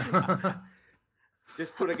I don't know.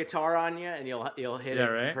 Just put a guitar on you and you'll hit Yeah, it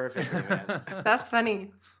right? perfectly, man. That's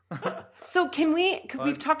funny. So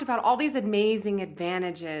we've talked about all these amazing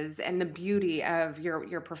advantages and the beauty of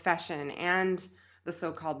your profession and the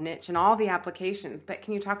so-called niche and all the applications, but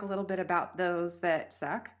can you talk a little bit about those that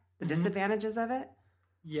suck, the disadvantages of it?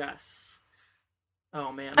 yes.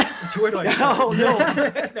 Oh, man. So where do I start? Oh, no.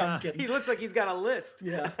 No, I'm kidding. He looks like he's got a list.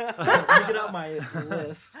 Yeah. Let me get out my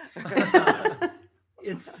list.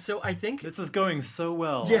 It's so I think This was going so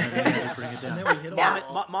well. Yeah. and then I had to bring it and down. then we hit a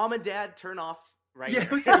wall. Mom and Dad, turn off right Yeah, now.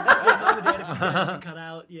 we said, yeah, Mom and Dad, if you guys can cut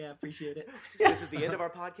out, yeah, appreciate it. This is the end of our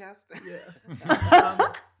podcast.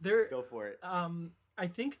 There, Go for it. I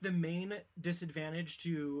think the main disadvantage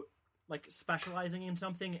to like specializing in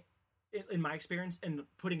something, in my experience, and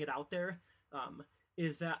putting it out there,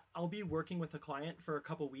 is that I'll be working with a client for a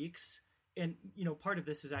couple weeks, and part of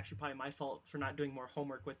this is actually probably my fault for not doing more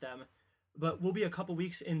homework with them. But we'll be a couple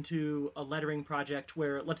weeks into a lettering project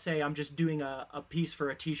where, let's say, I'm just doing a piece for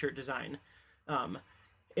a T-shirt design,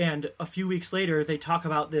 And a few weeks later, they talk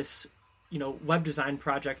about this, web design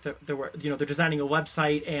project that they're designing a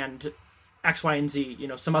website and X, Y, and Z,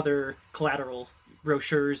 some other collateral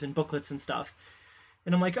brochures and booklets and stuff.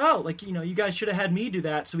 And I'm like, oh, you guys should have had me do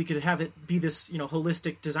that so we could have it be this,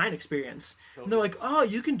 holistic design experience. Totally. And they're like, oh,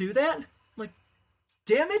 you can do that? I'm like,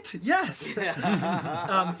 damn it, yes.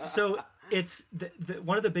 So it's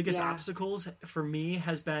one of the biggest obstacles for me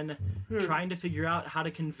has been trying to figure out how to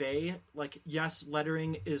convey, yes,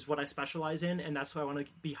 lettering is what I specialize in, and that's what I want to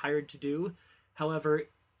be hired to do. However,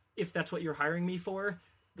 if that's what you're hiring me for,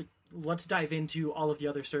 let's dive into all of the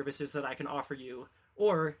other services that I can offer you.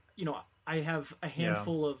 Or, I have a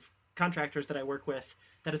handful of contractors that I work with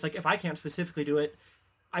that is if I can't specifically do it,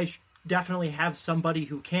 I definitely have somebody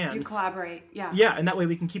who can. You collaborate, Yeah, and that way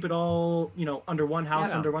we can keep it all, under one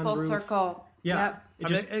house, under one full roof. Full circle. Yeah.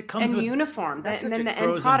 Yep. It comes with uniform. And then the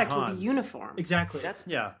end product will be uniform. Exactly. That's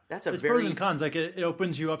it's pros and cons. It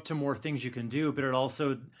opens you up to more things you can do, but it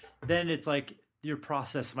also, then it's your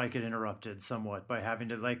process might get interrupted somewhat by having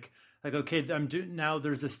to okay, now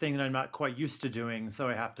there's this thing that I'm not quite used to doing, so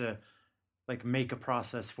I have to make a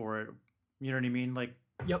process for it. You know what I mean?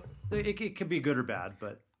 Yep. It could be good or bad,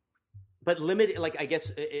 but limited. I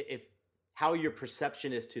guess if how your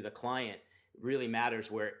perception is to the client really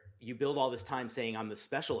matters, where you build all this time saying I'm the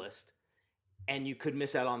specialist, and you could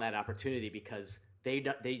miss out on that opportunity because they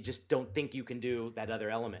just don't think you can do that other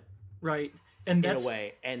element. Right. And that's, in a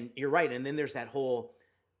way, and you're right. And then there's that whole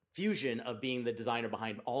fusion of being the designer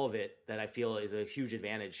behind all of it that I feel is a huge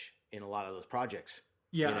advantage in a lot of those projects.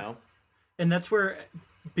 Yeah. And that's where,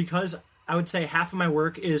 because I would say half of my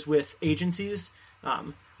work is with agencies,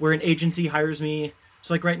 where an agency hires me.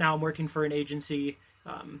 So right now I'm working for an agency.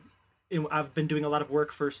 I've been doing a lot of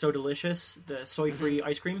work for So Delicious, the soy-free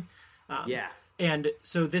ice cream. And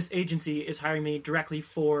so this agency is hiring me directly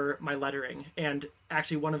for my lettering. And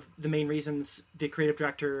actually one of the main reasons the creative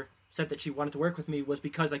director said that she wanted to work with me was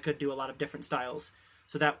because I could do a lot of different styles.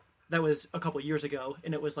 So that was a couple of years ago,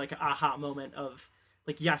 and it was an aha moment of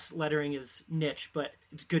yes, lettering is niche, but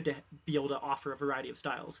it's good to be able to offer a variety of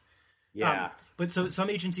styles. But so some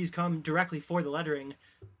agencies come directly for the lettering,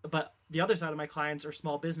 but the other side of my clients are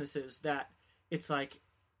small businesses that it's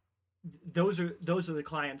those are the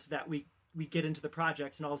clients that we get into the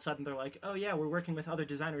project, and all of a sudden they're like, oh yeah, we're working with other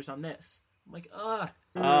designers on this. I'm like,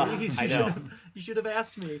 please, you should have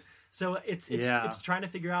asked me. So it's trying to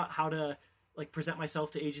figure out how to present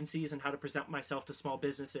myself to agencies and how to present myself to small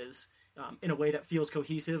businesses in a way that feels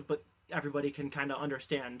cohesive, but everybody can kind of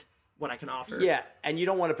understand what I can offer. Yeah, and you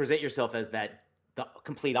don't want to present yourself as the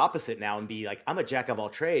complete opposite now and be I'm a jack of all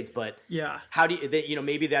trades, but how do you,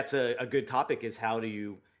 maybe that's a good topic, is how do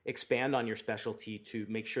you expand on your specialty to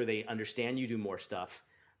make sure they understand you do more stuff,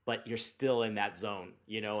 but you're still in that zone,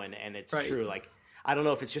 and it's true. I don't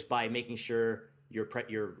know if it's just by making sure your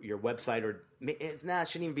website or it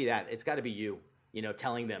shouldn't even be that. It's got to be you,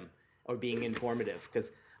 telling them or being informative.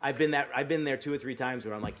 Because I've been there 2 or 3 times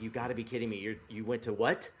where I'm like, you got to be kidding me. You went to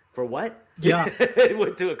what? For what? Yeah.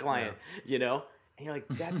 Went to a client, and you're like,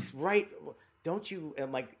 that's right. Don't you?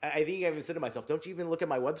 I'm like, I think I even said to myself, don't you even look at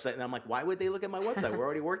my website? And I'm like, why would they look at my website? We're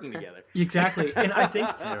already working together. Exactly. And I think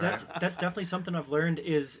that's definitely something I've learned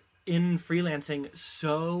is in freelancing,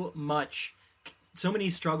 so many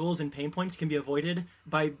struggles and pain points can be avoided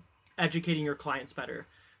by educating your clients better.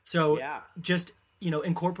 So just,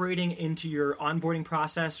 incorporating into your onboarding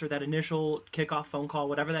process or that initial kickoff phone call,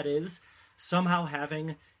 whatever that is, somehow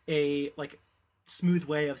having a smooth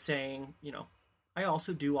way of saying, I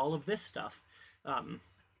also do all of this stuff. And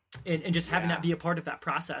just having that be a part of that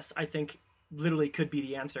process, I think literally could be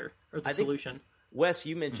the answer or the solution. Wes,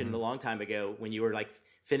 you mentioned a long time ago when you were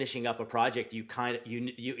finishing up a project,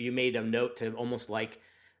 you made a note to almost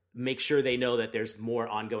make sure they know that there's more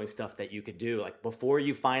ongoing stuff that you could do, before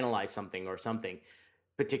you finalize something or something,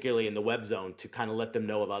 particularly in the web zone, to kind of let them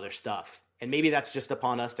know of other stuff. And maybe that's just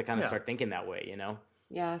upon us to kind of start thinking that way,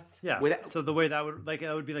 Yes. Yeah. So the way that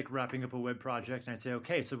would be wrapping up a web project, and I'd say,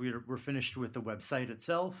 okay, so we're finished with the website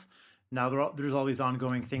itself. Now there's all these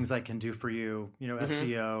ongoing things I can do for you,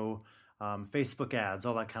 SEO, Facebook ads,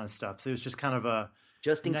 all that kind of stuff. So it's just kind of a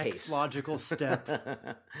just in next case logical step,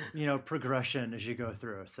 progression as you go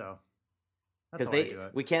through. So because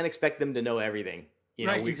we can't expect them to know everything.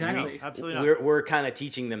 Right, exactly. Absolutely not. We're kind of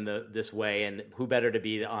teaching them this way, and who better to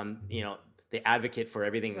be on the advocate for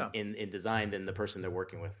everything in design than the person they're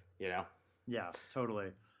working with, Yeah, totally.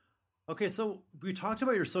 Okay, so we talked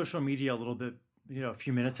about your social media a little bit, a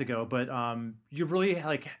few minutes ago, but you really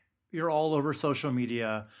you're all over social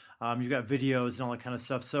media. You've got videos and all that kind of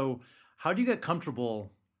stuff. So how do you get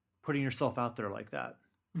comfortable putting yourself out there like that?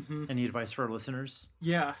 Any advice for our listeners?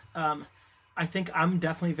 Yeah. I think I'm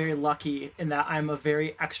definitely very lucky in that I'm a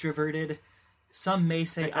very extroverted, some may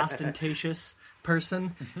say ostentatious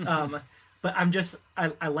person. But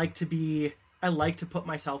I like to put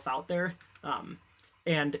myself out there.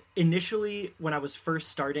 And initially when I was first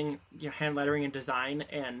starting, hand lettering and design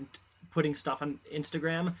and putting stuff on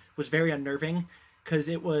Instagram was very unnerving because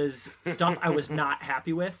it was stuff I was not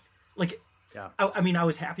happy with. Like, yeah. I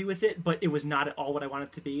was happy with it, but it was not at all what I wanted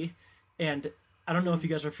it to be. And I don't know if you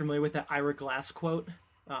guys are familiar with that Ira Glass quote.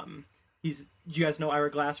 Do you guys know Ira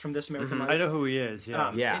Glass from This American Life? I know who he is.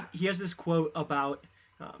 Yeah. Yeah. He has this quote about,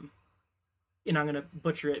 and I'm going to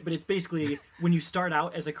butcher it, but it's basically when you start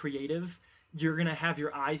out as a creative, you're going to have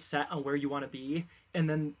your eyes set on where you want to be. And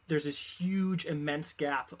then there's this huge, immense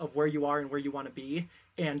gap of where you are and where you want to be.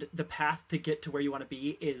 And the path to get to where you want to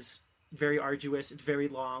be is very arduous. It's very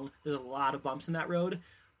long. There's a lot of bumps in that road.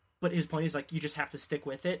 But his point is, like, you just have to stick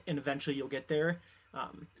with it and eventually you'll get there.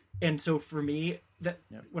 And so for me,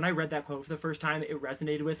 when I read that quote for the first time, it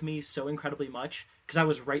resonated with me so incredibly much because I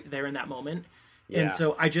was right there in that moment. Yeah. And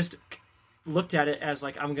so I just looked at it as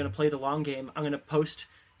like, I'm going to play the long game. I'm going to post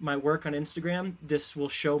my work on Instagram. This will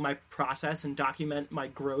show my process and document my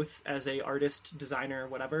growth as a artist, designer,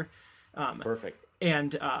 whatever. Perfect.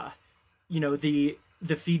 And,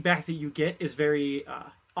 the feedback that you get is very,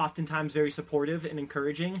 oftentimes very supportive and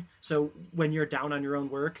encouraging. So when you're down on your own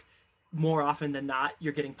work, more often than not,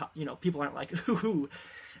 you're getting, people aren't like, ooh,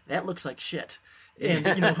 that looks like shit. And,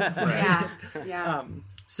 Yeah.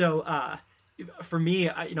 For me,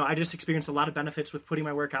 I just experienced a lot of benefits with putting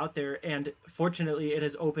my work out there. And fortunately, it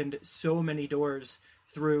has opened so many doors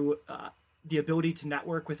through the ability to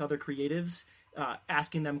network with other creatives,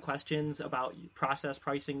 asking them questions about process,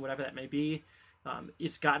 pricing, whatever that may be.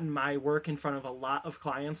 It's gotten my work in front of a lot of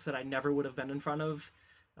clients that I never would have been in front of.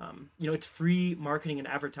 It's free marketing and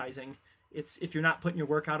advertising. If you're not putting your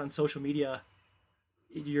work out on social media,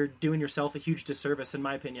 you're doing yourself a huge disservice, in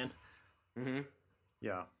my opinion. Mm-hmm.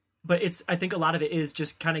 Yeah. But I think a lot of it is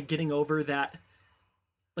just kind of getting over that.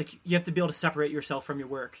 Like, you have to be able to separate yourself from your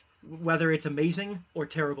work, whether it's amazing or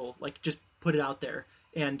terrible. Like, just put it out there,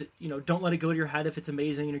 and don't let it go to your head if it's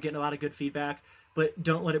amazing and you're getting a lot of good feedback. But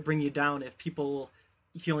don't let it bring you down if you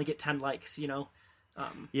only get 10 likes.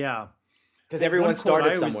 Yeah. Because everyone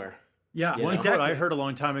started somewhere. Yeah, one exactly. quote I heard a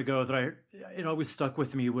long time ago that it always stuck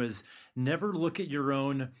with me was never look at your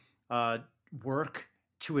own work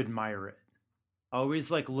to admire it.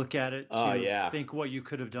 Always look at it to think what you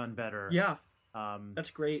could have done better. Yeah, that's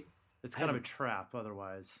great. It's kind of a trap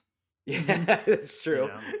otherwise. Yeah, that's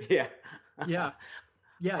true. Yeah. Yeah.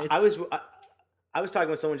 I was talking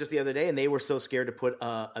with someone just the other day, and they were so scared to put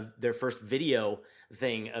their first video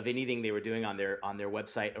thing of anything they were doing on their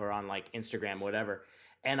website or on Instagram, whatever.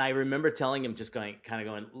 And I remember telling him, just going,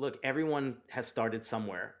 look, everyone has started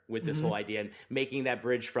somewhere with this whole idea, and making that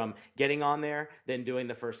bridge from getting on there, then doing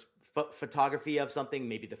the first photography of something,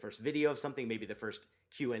 maybe the first video of something, maybe the first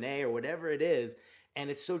Q&A or whatever it is. And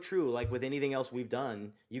it's so true. Like with anything else we've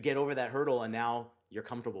done, you get over that hurdle and now you're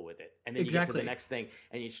comfortable with it. And then you get to the next thing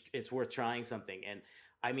and it's worth trying something. And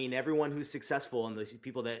I mean, everyone who's successful and those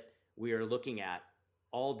people that we are looking at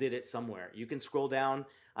all did it somewhere. You can scroll down.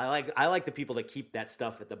 I like the people that keep that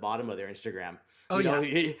stuff at the bottom of their Instagram.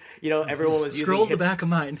 Everyone was scroll the back of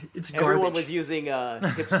mine. It's garbage. Everyone was using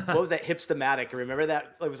what was that, Hipstamatic? Remember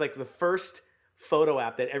that? It was like the first photo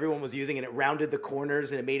app that everyone was using, and it rounded the corners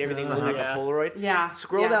and it made everything look like a Polaroid. Yeah.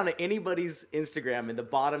 Scroll down to anybody's Instagram, and the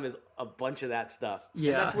bottom is a bunch of that stuff.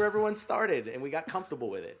 Yeah. And that's where everyone started, and we got comfortable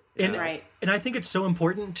with it. Right. And I think it's so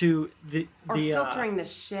important to filtering the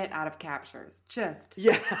shit out of captures. Just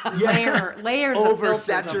layers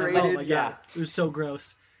oversaturated. Oh my God. It was so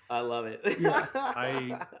gross. I love it. Yeah.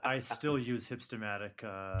 I still use Hipstamatic.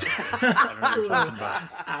 I don't know what you're talking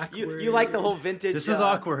about. You like the whole vintage. This is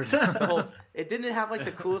awkward. It didn't have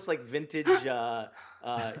the coolest vintage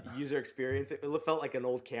user experience. It felt like an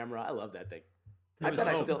old camera. I love that thing.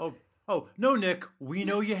 No, Nick, we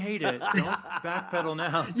know you hate it. Don't backpedal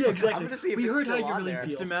now. Yeah, exactly. I'm gonna see if we it's heard how still you on really there.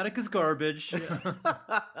 feel. Hipstamatic is garbage.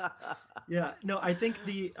 Yeah. No, I think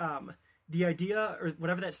the idea, or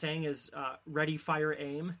whatever that saying is, ready, fire,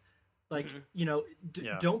 aim.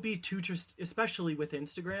 Don't be too, especially with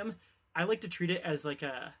Instagram. I like to treat it as like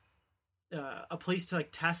a place to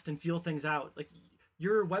test and feel things out. Like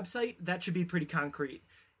your website, that should be pretty concrete.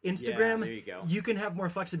 Instagram, there you go. You can have more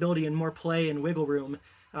flexibility and more play and wiggle room.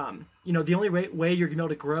 The only way you're gonna be able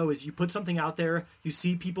to grow is you put something out there, you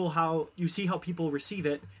see how people receive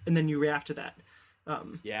it, and then you react to that.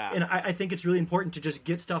 And I think it's really important to just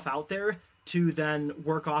get stuff out there to then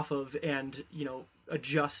work off of and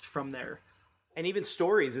adjust from there. And even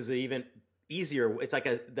stories is even easier. It's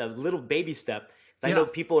like the little baby step. So I Yeah. know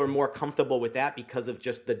people are more comfortable with that because of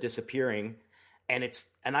just the disappearing. And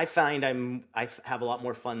I find I have a lot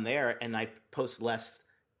more fun there, and I post less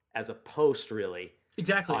as a post really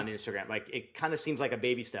Exactly. on Instagram. Like it kind of seems like a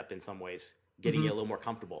baby step in some ways, getting you a little more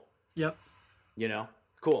comfortable. Yep. You know?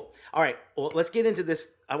 Cool. All right. Well, let's get into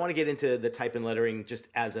this. I want to get into the type and lettering just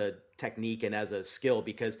as a technique and as a skill,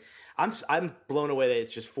 because I'm blown away that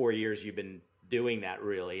it's just 4 years you've been doing that.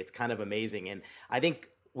 Really, it's kind of amazing. And I think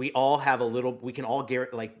we all have we can all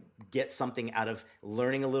get something out of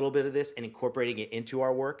learning a little bit of this and incorporating it into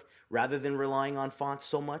our work rather than relying on fonts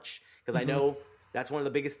so much. Because I know that's one of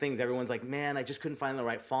the biggest things. Everyone's like, man, I just couldn't find the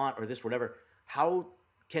right font or this, whatever. How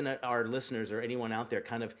can our listeners or anyone out there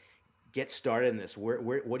kind of get started in this?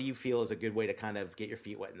 What do you feel is a good way to kind of get your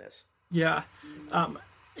feet wet in this? Yeah.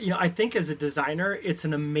 I think as a designer, it's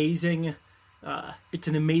an amazing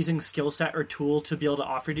skill set or tool to be able to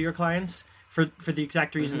offer to your clients for the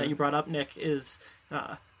exact reason that you brought up, Nick, is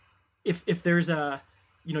if there's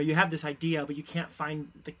you have this idea, but you can't find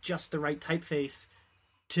just the right typeface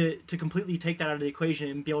to completely take that out of the equation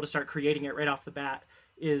and be able to start creating it right off the bat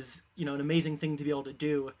is, an amazing thing to be able to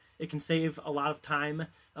do. It can save a lot of time,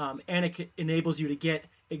 and it enables you to get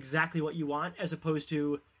exactly what you want, as opposed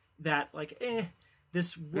to that,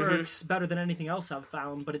 this works better than anything else I've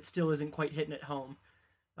found, but it still isn't quite hitting it home.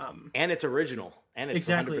 And it's original, and it's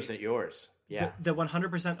Exactly. 100% yours. Yeah. The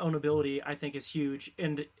 100% ownability, I think, is huge.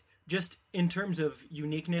 And just in terms of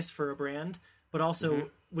uniqueness for a brand, but also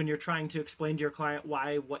when you're trying to explain to your client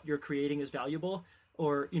why what you're creating is valuable,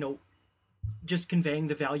 or, just conveying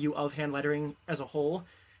the value of hand lettering as a whole.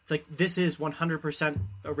 It's like, this is 100%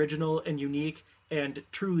 original and unique and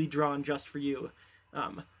truly drawn just for you.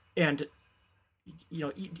 And,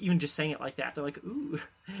 even just saying it like that, they're like, ooh,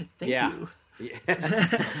 thank you. Yeah.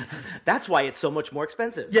 That's why it's so much more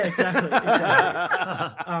expensive. Yeah, exactly.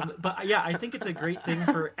 But yeah, I think it's a great thing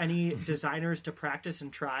for any designers to practice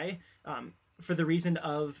and try, for the reason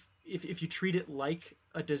of if you treat it like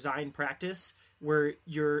a design practice where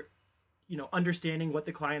you're, understanding what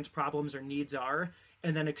the client's problems or needs are,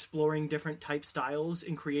 and then exploring different type styles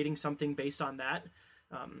and creating something based on that.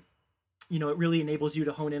 It really enables you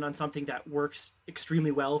to hone in on something that works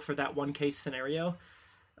extremely well for that one case scenario.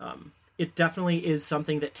 It definitely is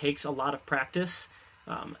something that takes a lot of practice.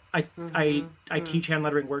 I teach hand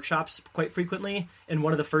lettering workshops quite frequently, and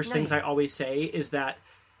one of the first things I always say is that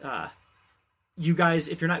you guys,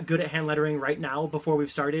 if you're not good at hand lettering right now before we've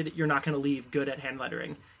started, you're not going to leave good at hand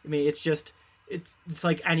lettering. I mean, it's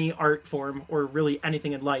like any art form or really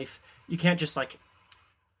anything in life. You can't just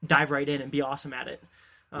dive right in and be awesome at it.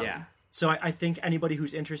 So I think anybody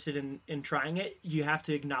who's interested in trying it, you have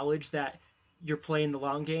to acknowledge that you're playing the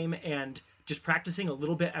long game, and just practicing a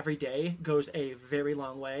little bit every day goes a very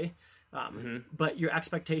long way. But your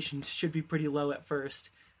expectations should be pretty low at first,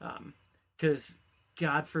 because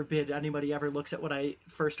God forbid anybody ever looks at what I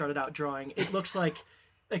first started out drawing. It looks like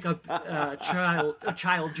a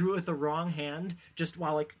child drew with the wrong hand just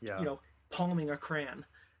while palming a crayon.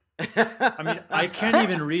 I mean, I can't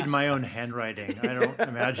even read my own handwriting. I don't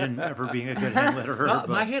imagine ever being a good hand letterer.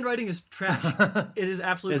 My handwriting is trash. It is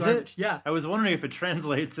absolute Is garbage. it? Yeah. I was wondering if it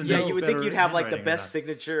translates into Yeah, you would think better you'd have the handwriting best or not.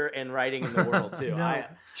 signature and writing in the world too. No,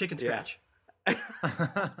 chicken yeah. scratch.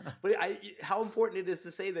 But how important it is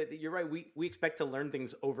to say that you're right. We expect to learn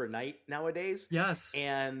things overnight nowadays. Yes.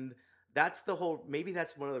 And that's maybe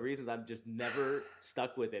that's one of the reasons I'm just never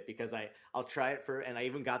stuck with it, because I'll try it and I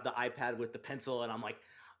even got the iPad with the pencil, and I'm like,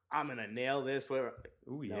 I'm going to nail this. Whatever.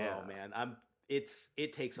 Ooh, yeah. No, man.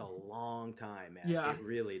 It takes a long time, man. Yeah. It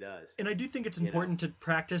really does. And I do think it's important to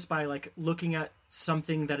practice by looking at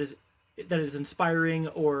something that is inspiring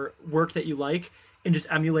or work that you like, and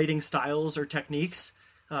just emulating styles or techniques.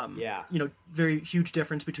 Very huge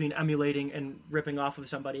difference between emulating and ripping off of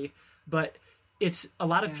somebody. But it's a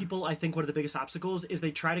lot of people, I think one of the biggest obstacles is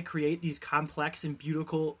they try to create these complex and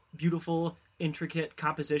beautiful, intricate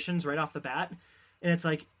compositions right off the bat. And it's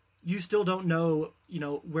like, you still don't know,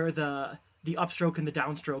 where the upstroke and the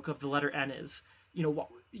downstroke of the letter N is.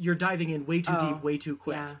 You're diving in way too deep, way too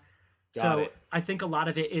quick. Yeah. So I think a lot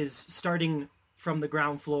of it is starting from the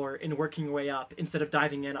ground floor and working your way up instead of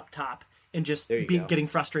diving in up top and just getting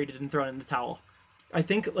frustrated and throwing in the towel. I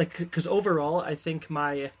think because overall, I think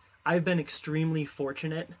I've been extremely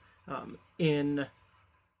fortunate in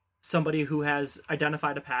somebody who has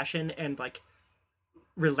identified a passion and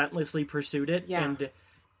relentlessly pursued it. Yeah. And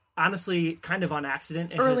honestly, kind of on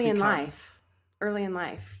accident. Early in life,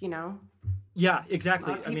 Yeah,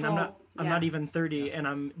 exactly. A lot of I mean, people- I'm not even 30, and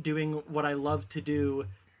I'm doing what I love to do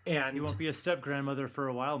And you won't be a step grandmother for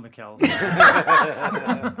a while, Mikkel.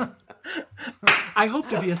 I hope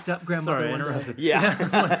to be a step grandmother one day. Yeah.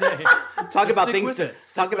 One day. Talk about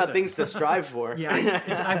things to strive for. Yeah,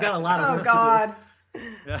 I've got a lot of work God.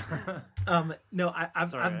 to do. No,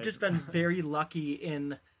 I've just been very lucky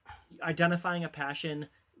in identifying a passion,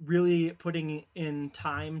 really putting in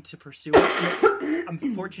time to pursue it. I'm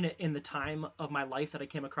fortunate in the time of my life that I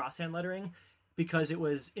came across hand lettering, because it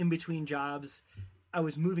was in between jobs. I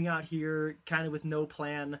was moving out here kind of with no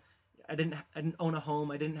plan. I didn't own a home.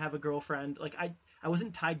 I didn't have a girlfriend. Like I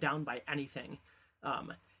wasn't tied down by anything.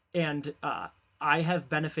 And I have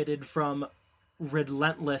benefited from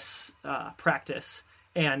relentless practice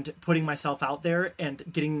and putting myself out there and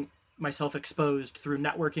getting myself exposed through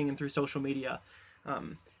networking and through social media.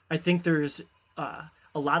 I think there's a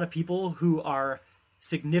lot of people who are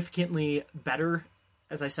significantly better,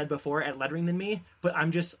 as I said before, at lettering than me, but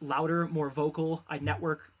I'm just louder, more vocal. I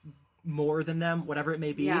network more than them, whatever it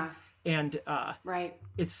may be. Yeah. And right.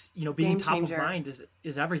 It's, being top of mind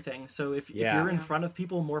is everything. So if you're in front of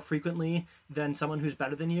people more frequently than someone who's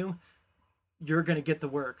better than you, you're going to get the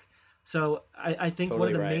work. So I think one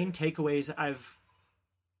of the main takeaways I've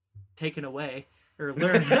taken away or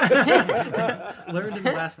learned learned in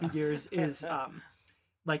the last few years is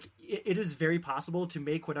it is very possible to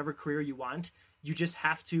make whatever career you want. You just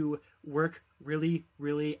have to work really,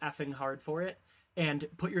 really effing hard for it and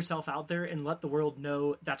put yourself out there and let the world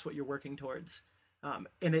know that's what you're working towards.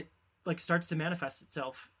 And it starts to manifest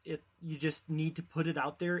itself. You just need to put it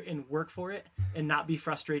out there and work for it and not be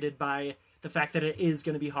frustrated by the fact that it is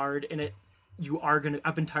going to be hard and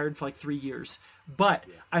I've been tired for 3 years, but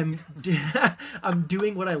I'm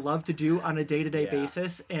doing what I love to do on a day-to-day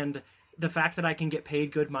basis. And the fact that I can get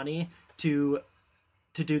paid good money to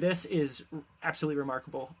do this is absolutely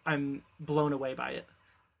remarkable. I'm blown away by it.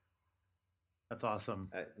 That's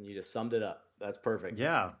awesome. You just summed it up. That's perfect.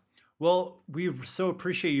 Yeah. Well, we so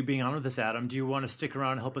appreciate you being on with us, Adam. Do you want to stick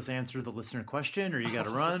around and help us answer the listener question, or you got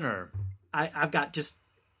to run, or? I've got just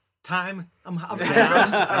time. I'm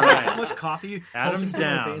stressed. I have so much coffee. Adam's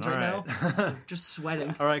down. My veins right now. Just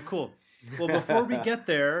sweating. All right, cool. Well, before we get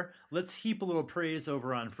there, let's heap a little praise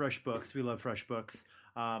over on FreshBooks. We love FreshBooks.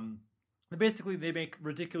 Basically, they make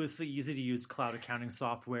ridiculously easy to use cloud accounting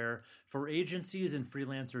software for agencies and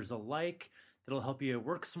freelancers alike. That'll help you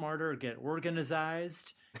work smarter, get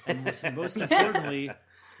organized, and most importantly,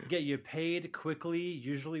 get you paid quickly,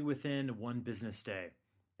 usually within one business day.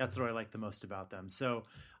 That's what I like the most about them. So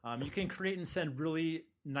you can create and send really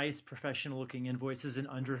nice professional looking invoices in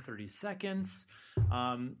under 30 seconds.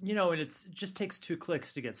 And it just takes 2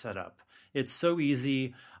 clicks to get set up. It's so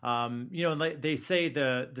easy. And like they say,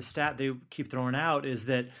 the stat they keep throwing out is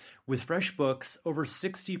that with FreshBooks, over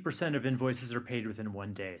 60% of invoices are paid within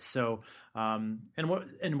 1 day. So,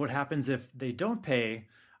 and what happens if they don't pay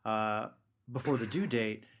before the due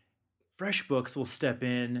date? FreshBooks will step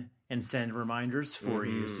in and send reminders for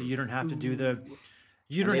you, so you don't have to do the.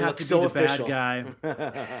 You don't have to be the bad guy.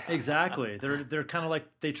 Exactly. They're kind of like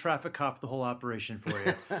they traffic cop the whole operation for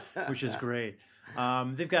you, which is great.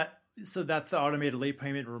 They've got. So that's the automated late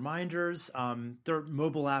payment reminders. Their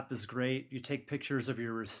mobile app is great. You take pictures of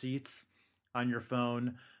your receipts on your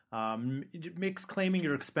phone. It makes claiming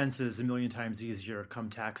your expenses a million times easier come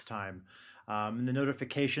tax time. And the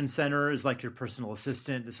notification center is like your personal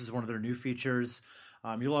assistant. This is one of their new features.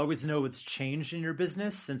 You'll always know what's changed in your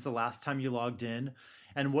business since the last time you logged in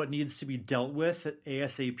and what needs to be dealt with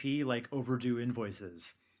ASAP, like overdue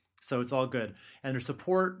invoices. So it's all good. And their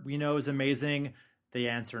support, we know, is amazing. They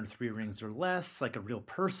answer in 3 rings or less, like a real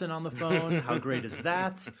person on the phone. How great is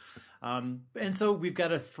that? And so we've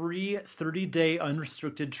got a free 30-day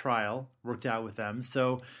unrestricted trial worked out with them.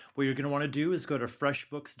 So what you're going to want to do is go to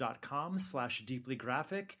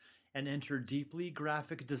freshbooks.com/deeplygraphic and enter Deeply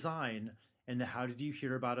Graphic Design in the How Did You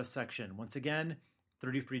Hear About Us section. Once again,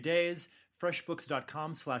 30 free days,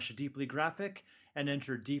 freshbooks.com/deeplygraphic and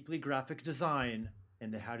enter Deeply Graphic Design in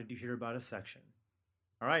the How Did You Hear About Us section.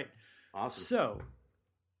 All right. Awesome. So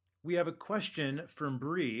we have a question from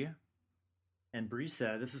Bree. And Bree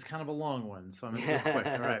said, this is kind of a long one, so I'm going to go quick.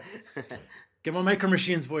 All right. Get my Micro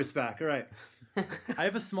Machines voice back. All right. I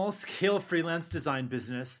have a small scale freelance design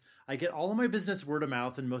business. I get all of my business word of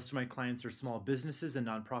mouth, and most of my clients are small businesses and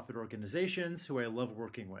nonprofit organizations who I love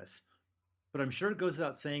working with. But I'm sure it goes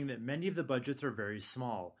without saying that many of the budgets are very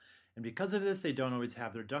small. And because of this, they don't always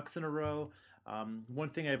have their ducks in a row. One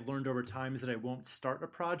thing I've learned over time is that I won't start a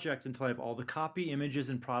project until I have all the copy, images,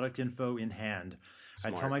 and product info in hand.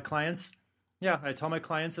 Smart. I tell my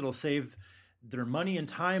clients it'll save their money and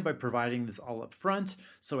time by providing this all up front.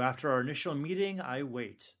 So after our initial meeting, I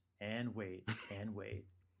wait and wait and wait.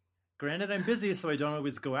 Granted, I'm busy, so I don't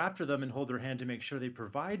always go after them and hold their hand to make sure they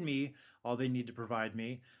provide me all they need to provide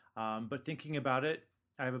me. But thinking about it,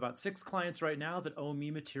 I have about 6 clients right now that owe me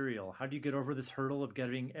material. How do you get over this hurdle of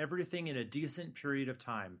getting everything in a decent period of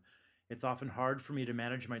time? It's often hard for me to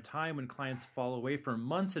manage my time when clients fall away for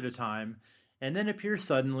months at a time and then appear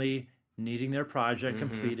suddenly needing their project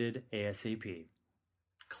completed ASAP.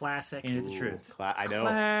 Classic. Ain't it the truth? I know.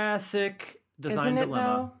 Classic design Isn't it,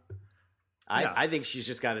 dilemma. though? I think she's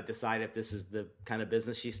just got to decide if this is the kind of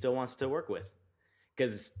business she still wants to work with.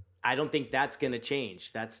 Because I don't think that's going to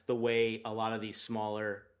change. That's the way a lot of these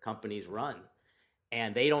smaller companies run.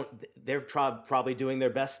 And they're probably doing their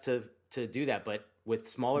best to do that. But with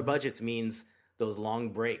smaller budgets means those long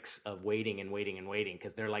breaks of waiting and waiting and waiting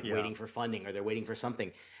because they're like waiting for funding or they're waiting for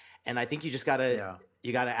something. And I think you just got to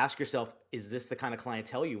ask yourself, is this the kind of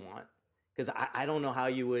clientele you want? Because I don't know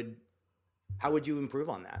how would you improve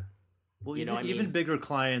on that? Well, You know what I even mean? bigger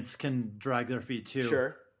clients can drag their feet too.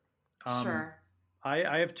 Sure. Sure.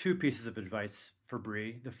 I have 2 pieces of advice for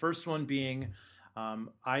Bree. The first one being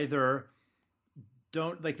either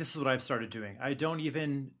don't, like, this is what I've started doing. I don't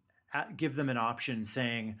even give them an option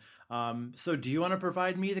saying, so do you want to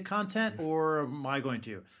provide me the content or am I going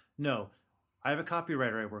to? No, I have a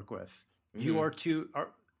copywriter I work with. You are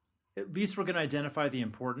at least we're going to identify the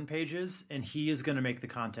important pages and he is going to make the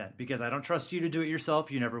content because I don't trust you to do it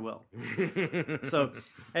yourself. You never will. So,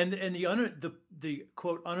 and the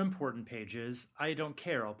quote unimportant pages, I don't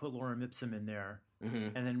care. I'll put Lorem Ipsum in there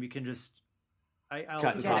and then we can just, I'll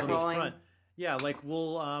Cut just and tell them copy. up front. Yeah. Like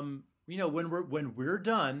we'll, when we're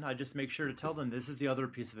done, I just make sure to tell them, this is the other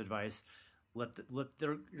piece of advice. Let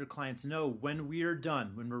your clients know when we are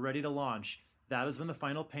done, when we're ready to launch, that is when the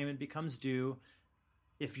final payment becomes due.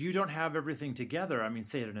 If you don't have everything together, I mean,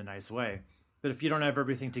 say it in a nice way, but if you don't have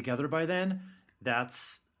everything together by then,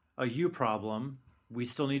 that's a you problem. We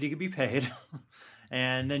still need to be paid.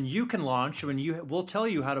 And then you can launch we'll tell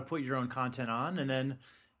you how to put your own content on. And then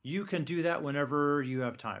you can do that whenever you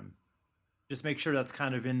have time. Just make sure that's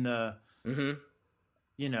kind of in the, in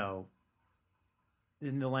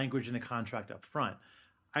the language in the contract up front.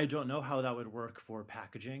 I don't know how that would work for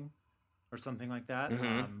packaging or something like that.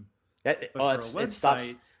 That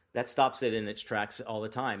stops it in its tracks all the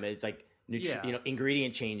time. It's like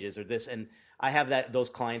ingredient changes or this, and I have those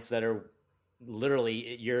clients that are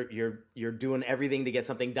literally you're doing everything to get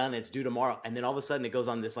something done. It's due tomorrow, and then all of a sudden it goes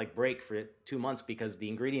on this like break for 2 months because the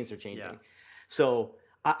ingredients are changing. Yeah. So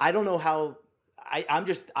I don't know how. I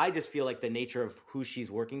just feel like the nature of who she's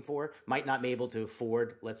working for might not be able to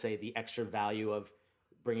afford, let's say, the extra value of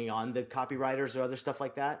bringing on the copywriters or other stuff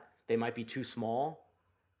like that. They might be too small.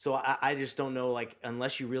 So I just don't know, like,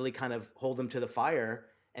 unless you really kind of hold them to the fire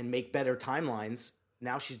and make better timelines.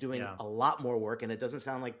 Now she's doing a lot more work, and it doesn't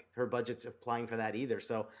sound like her budget's applying for that either.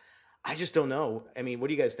 So I just don't know. I mean, what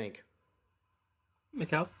do you guys think?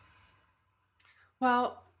 Mikkel?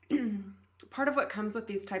 Well, part of what comes with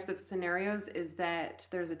these types of scenarios is that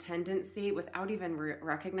there's a tendency, without even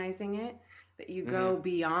recognizing it, that you go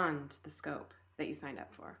beyond the scope that you signed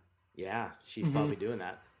up for. Yeah, she's probably doing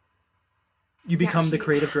that. You become the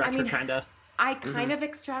creative director, kind of. I kind of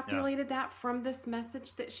extrapolated that from this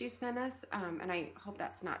message that she sent us, and I hope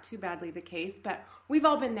that's not too badly the case, but we've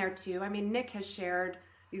all been there too. I mean, Nick has shared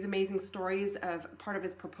these amazing stories of part of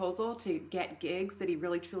his proposal to get gigs that he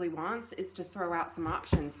really truly wants is to throw out some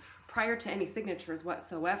options prior to any signatures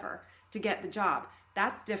whatsoever to get the job.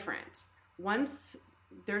 That's different. Once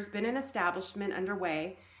there's been an establishment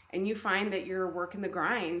underway and you find that you're working the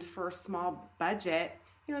grind for a small budget,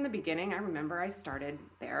 in the beginning, I remember I started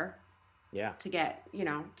there to get,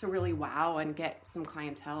 to really wow and get some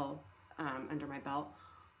clientele under my belt.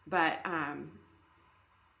 But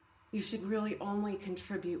you should really only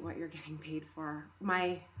contribute what you're getting paid for.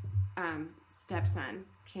 My stepson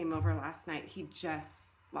came over last night. He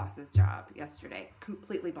just lost his job yesterday,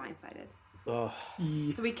 completely blindsided. Oh.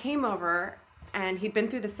 So he came over, and he'd been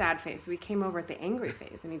through the sad phase. So he came over at the angry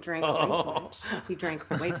phase, and he drank way too much. He drank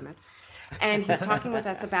way too much. And he's talking with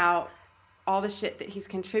us about all the shit that he's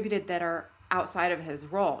contributed that are outside of his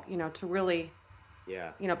role, to really,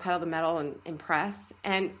 pedal the metal and impress.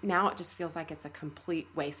 And now it just feels like it's a complete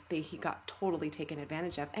waste that he got totally taken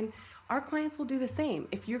advantage of. And our clients will do the same.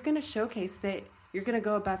 If you're going to showcase that you're going to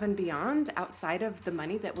go above and beyond outside of the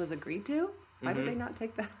money that was agreed to, why do they not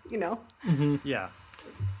take that, Yeah.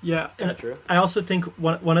 Yeah. And true. I also think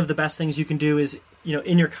one of the best things you can do is,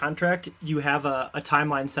 in your contract, you have a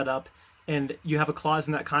timeline set up. And you have a clause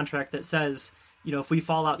in that contract that says, if we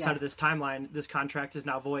fall outside of this timeline, this contract is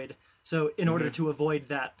now void. So in order to avoid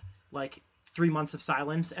that, 3 months of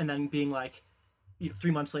silence and then being like,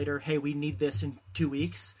 3 months later, hey, we need this in 2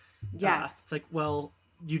 weeks, Yes. It's like, well,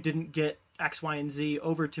 you didn't get X, Y, and Z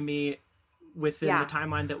over to me within the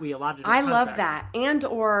timeline that we allotted. I love that. And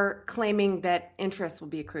or claiming that interest will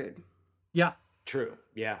be accrued. Yeah. True.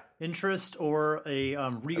 Yeah. Interest or a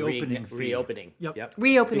reopening fee. Reopening. Yep.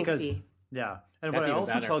 Reopening fee. Yeah. And That's what I even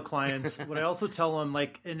also better. tell clients, what I also tell them,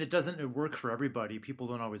 like, and it doesn't work for everybody. People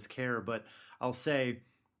don't always care, but I'll say,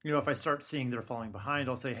 you know, if I start seeing they're falling behind,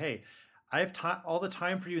 I'll say, hey, I have all the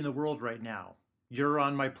time for you in the world right now. You're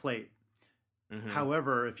on my plate. Mm-hmm.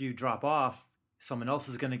 However, if you drop off, someone else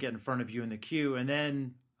is going to get in front of you in the queue, and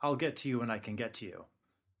then I'll get to you when I can get to you.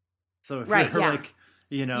 So if you're like,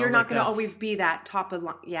 you know, you're not like going to always be that top of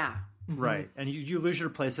line. Yeah. Right. And you lose your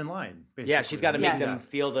place in line, basically. Yeah, she's got to make them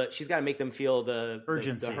feel the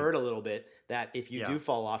urgency, the hurt a little bit, that if you do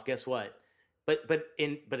fall off, guess what? But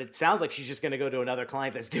it sounds like she's just going to go to another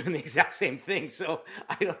client that's doing the exact same thing. So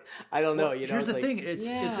I don't know. You know, here's the thing: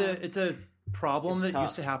 it's a problem that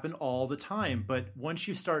used to happen all the time. But once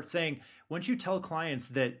you tell clients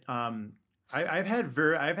that, I've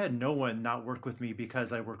had no one not work with me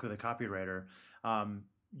because I work with a copywriter.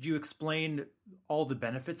 You explain all the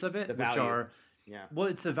benefits of it, which are, well,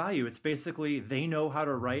 it's a value. It's basically they know how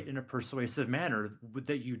to write in a persuasive manner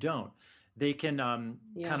that you don't. They can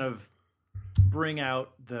kind of bring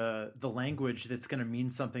out the language that's going to mean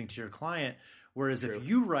something to your client. Whereas if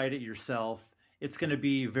you write it yourself, it's going to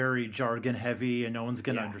be very jargon heavy and no one's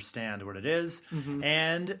going to understand what it is. Mm-hmm.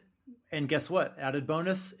 And guess what? Added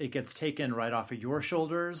bonus, it gets taken right off of your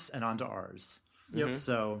shoulders and onto ours. Yep.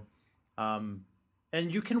 So, and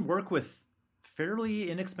you can work with fairly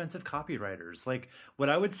inexpensive copywriters. Like what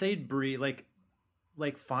I would say, Bree, like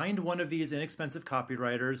find one of these inexpensive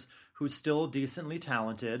copywriters who's still decently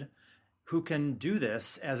talented, who can do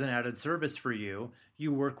this as an added service for you.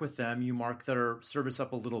 You work with them, you mark their service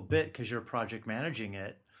up a little bit because you're project managing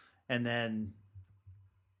it, and then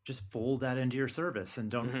just fold that into your service and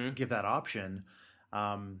don't give that option.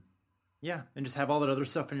 And just have all that other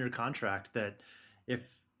stuff in your contract that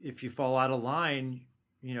if you fall out of line,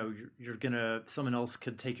 you know, someone else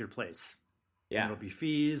could take your place. Yeah. And it'll be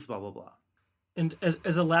fees, blah, blah, blah. And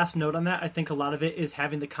as a last note on that, I think a lot of it is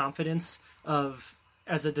having the confidence of,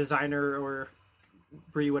 as a designer or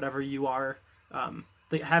Bree, whatever you are,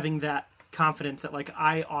 having that confidence that like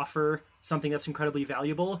I offer something that's incredibly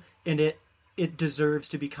valuable and it deserves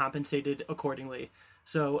to be compensated accordingly.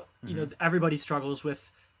 So, you know, everybody struggles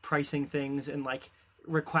with pricing things and like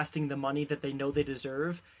requesting the money that they know they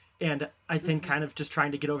deserve. And I think kind of just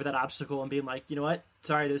trying to get over that obstacle and being like, you know what,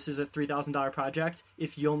 sorry, this is a $3,000 project.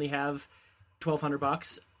 If you only have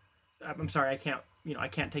 $1,200, I'm sorry, I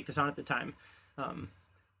can't take this on at the time.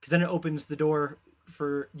 Because then it opens the door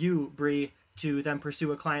for you, Bree, to then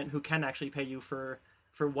pursue a client who can actually pay you for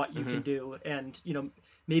what you can do. And, you know,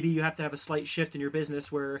 maybe you have to have a slight shift in your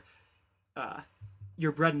business where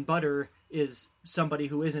your bread and butter is somebody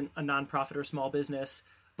who isn't a nonprofit or small business,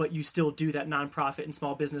 but you still do that nonprofit and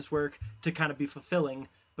small business work to kind of be fulfilling.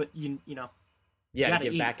 But, you know. Yeah, to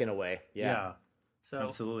get back in a way. Yeah. So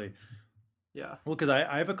absolutely. Yeah. Well, because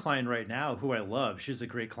I have a client right now who I love. She's a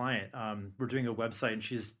great client. We're doing a website and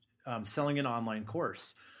she's selling an online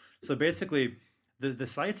course. So basically, the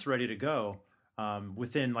site's ready to go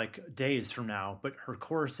within like days from now, but her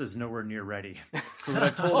course is nowhere near ready. So what I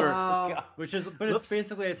told her, it's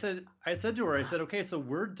basically, I said to her, okay, so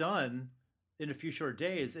we're done in a few short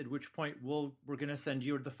days, at which point we're going to send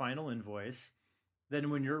you the final invoice. Then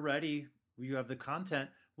when you're ready, you have the content,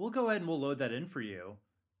 we'll go ahead and we'll load that in for you.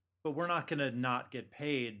 But we're not going to not get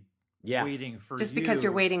paid waiting for just because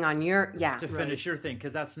you're waiting on your to finish your thing,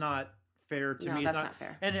 because that's not fair to me. That's not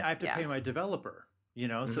fair. And I have to pay my developer, you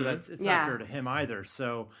know, so it's not fair to him either.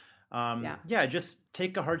 So just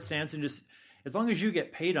take a hard stance and just, as long as you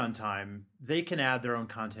get paid on time, they can add their own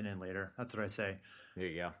content in later. That's what I say. There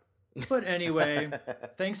you go. But anyway,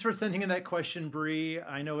 thanks for sending in that question, Bree.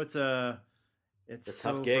 I know it's so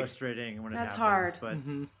tough gig. Frustrating when that's it happens, hard. but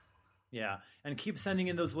yeah. And keep sending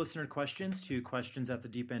in those listener questions to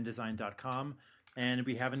questions@thedeependdesign.com. And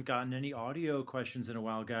we haven't gotten any audio questions in a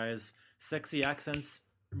while, guys. Sexy accents,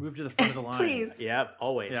 move to the front of the line. Please. Yeah,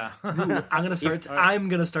 always. Yeah. I'm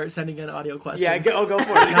gonna start sending in audio questions. Yeah, go for it.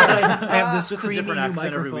 Now that I have this just a different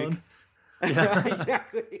accent every week. Yeah,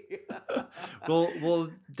 exactly.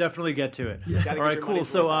 We'll definitely get to it. All right, cool.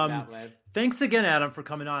 So thanks again, Adam, for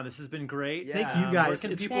coming on. This has been great. Yeah. Thank you, guys.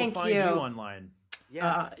 Where can people find you online?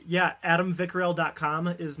 AdamVickrell.com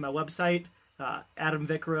is my website. Adam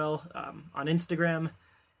Vickrell on Instagram.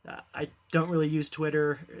 I don't really use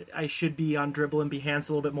Twitter. I should be on Dribble and Behance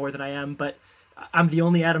a little bit more than I am, but I'm the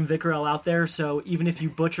only Adam Vickrell out there, so even if you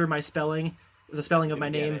butcher my spelling, the spelling of my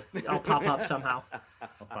name, I'll pop up somehow.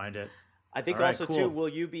 find it. I think All right, also cool. too, will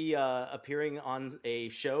you be appearing on a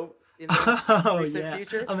show in the recent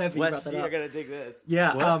future? I'm happy you brought that you're up. gonna dig this.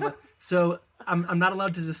 Yeah. So I'm not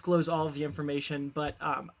allowed to disclose all of the information, but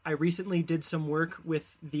I recently did some work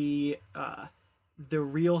with the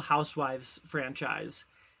Real Housewives franchise,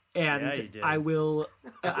 and Yeah, you did. I will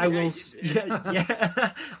I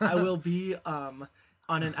will be on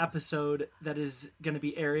an episode that is going to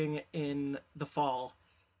be airing in the fall.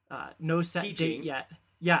 No set Teaching. date yet.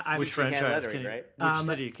 Yeah, I'm Which hand franchise? lettering, Can you, right? which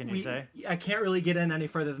city can you say? I can't really get in any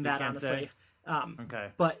further than that, can't honestly. Okay.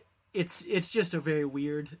 But it's just a very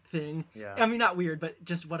weird thing. Yeah. I mean, not weird, but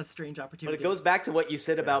just what a strange But opportunity. it goes back to what you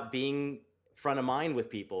said about being front of mind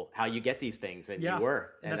with people, how you get these things, and you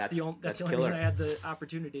were. And that's the only killer. reason I had the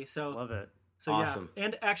opportunity. So Love it. So Awesome. yeah,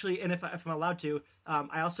 and actually, and if I'm allowed to,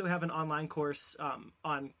 I also have an online course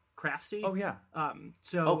on Craftsy. Oh yeah.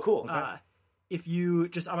 So cool. If you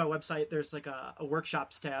just on my website, there's like a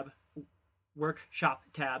workshop tab,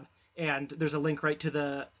 and there's a link right to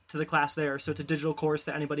the class there. So it's a digital course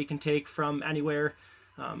that anybody can take from anywhere,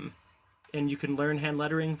 and you can learn hand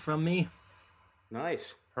lettering from me.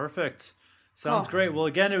 Nice. Perfect. Sounds great. Well,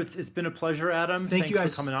 again, it's been a pleasure, Adam. Thank you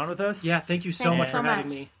guys for coming on with us. Yeah, thank you so much so for having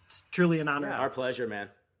much. me. It's truly an honor. Our pleasure, man.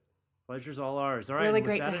 Pleasure's all ours. All right. Really and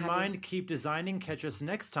with great that to in have you. mind, keep designing. Catch us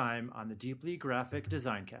next time on the Deeply Graphic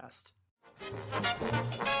Design Cast.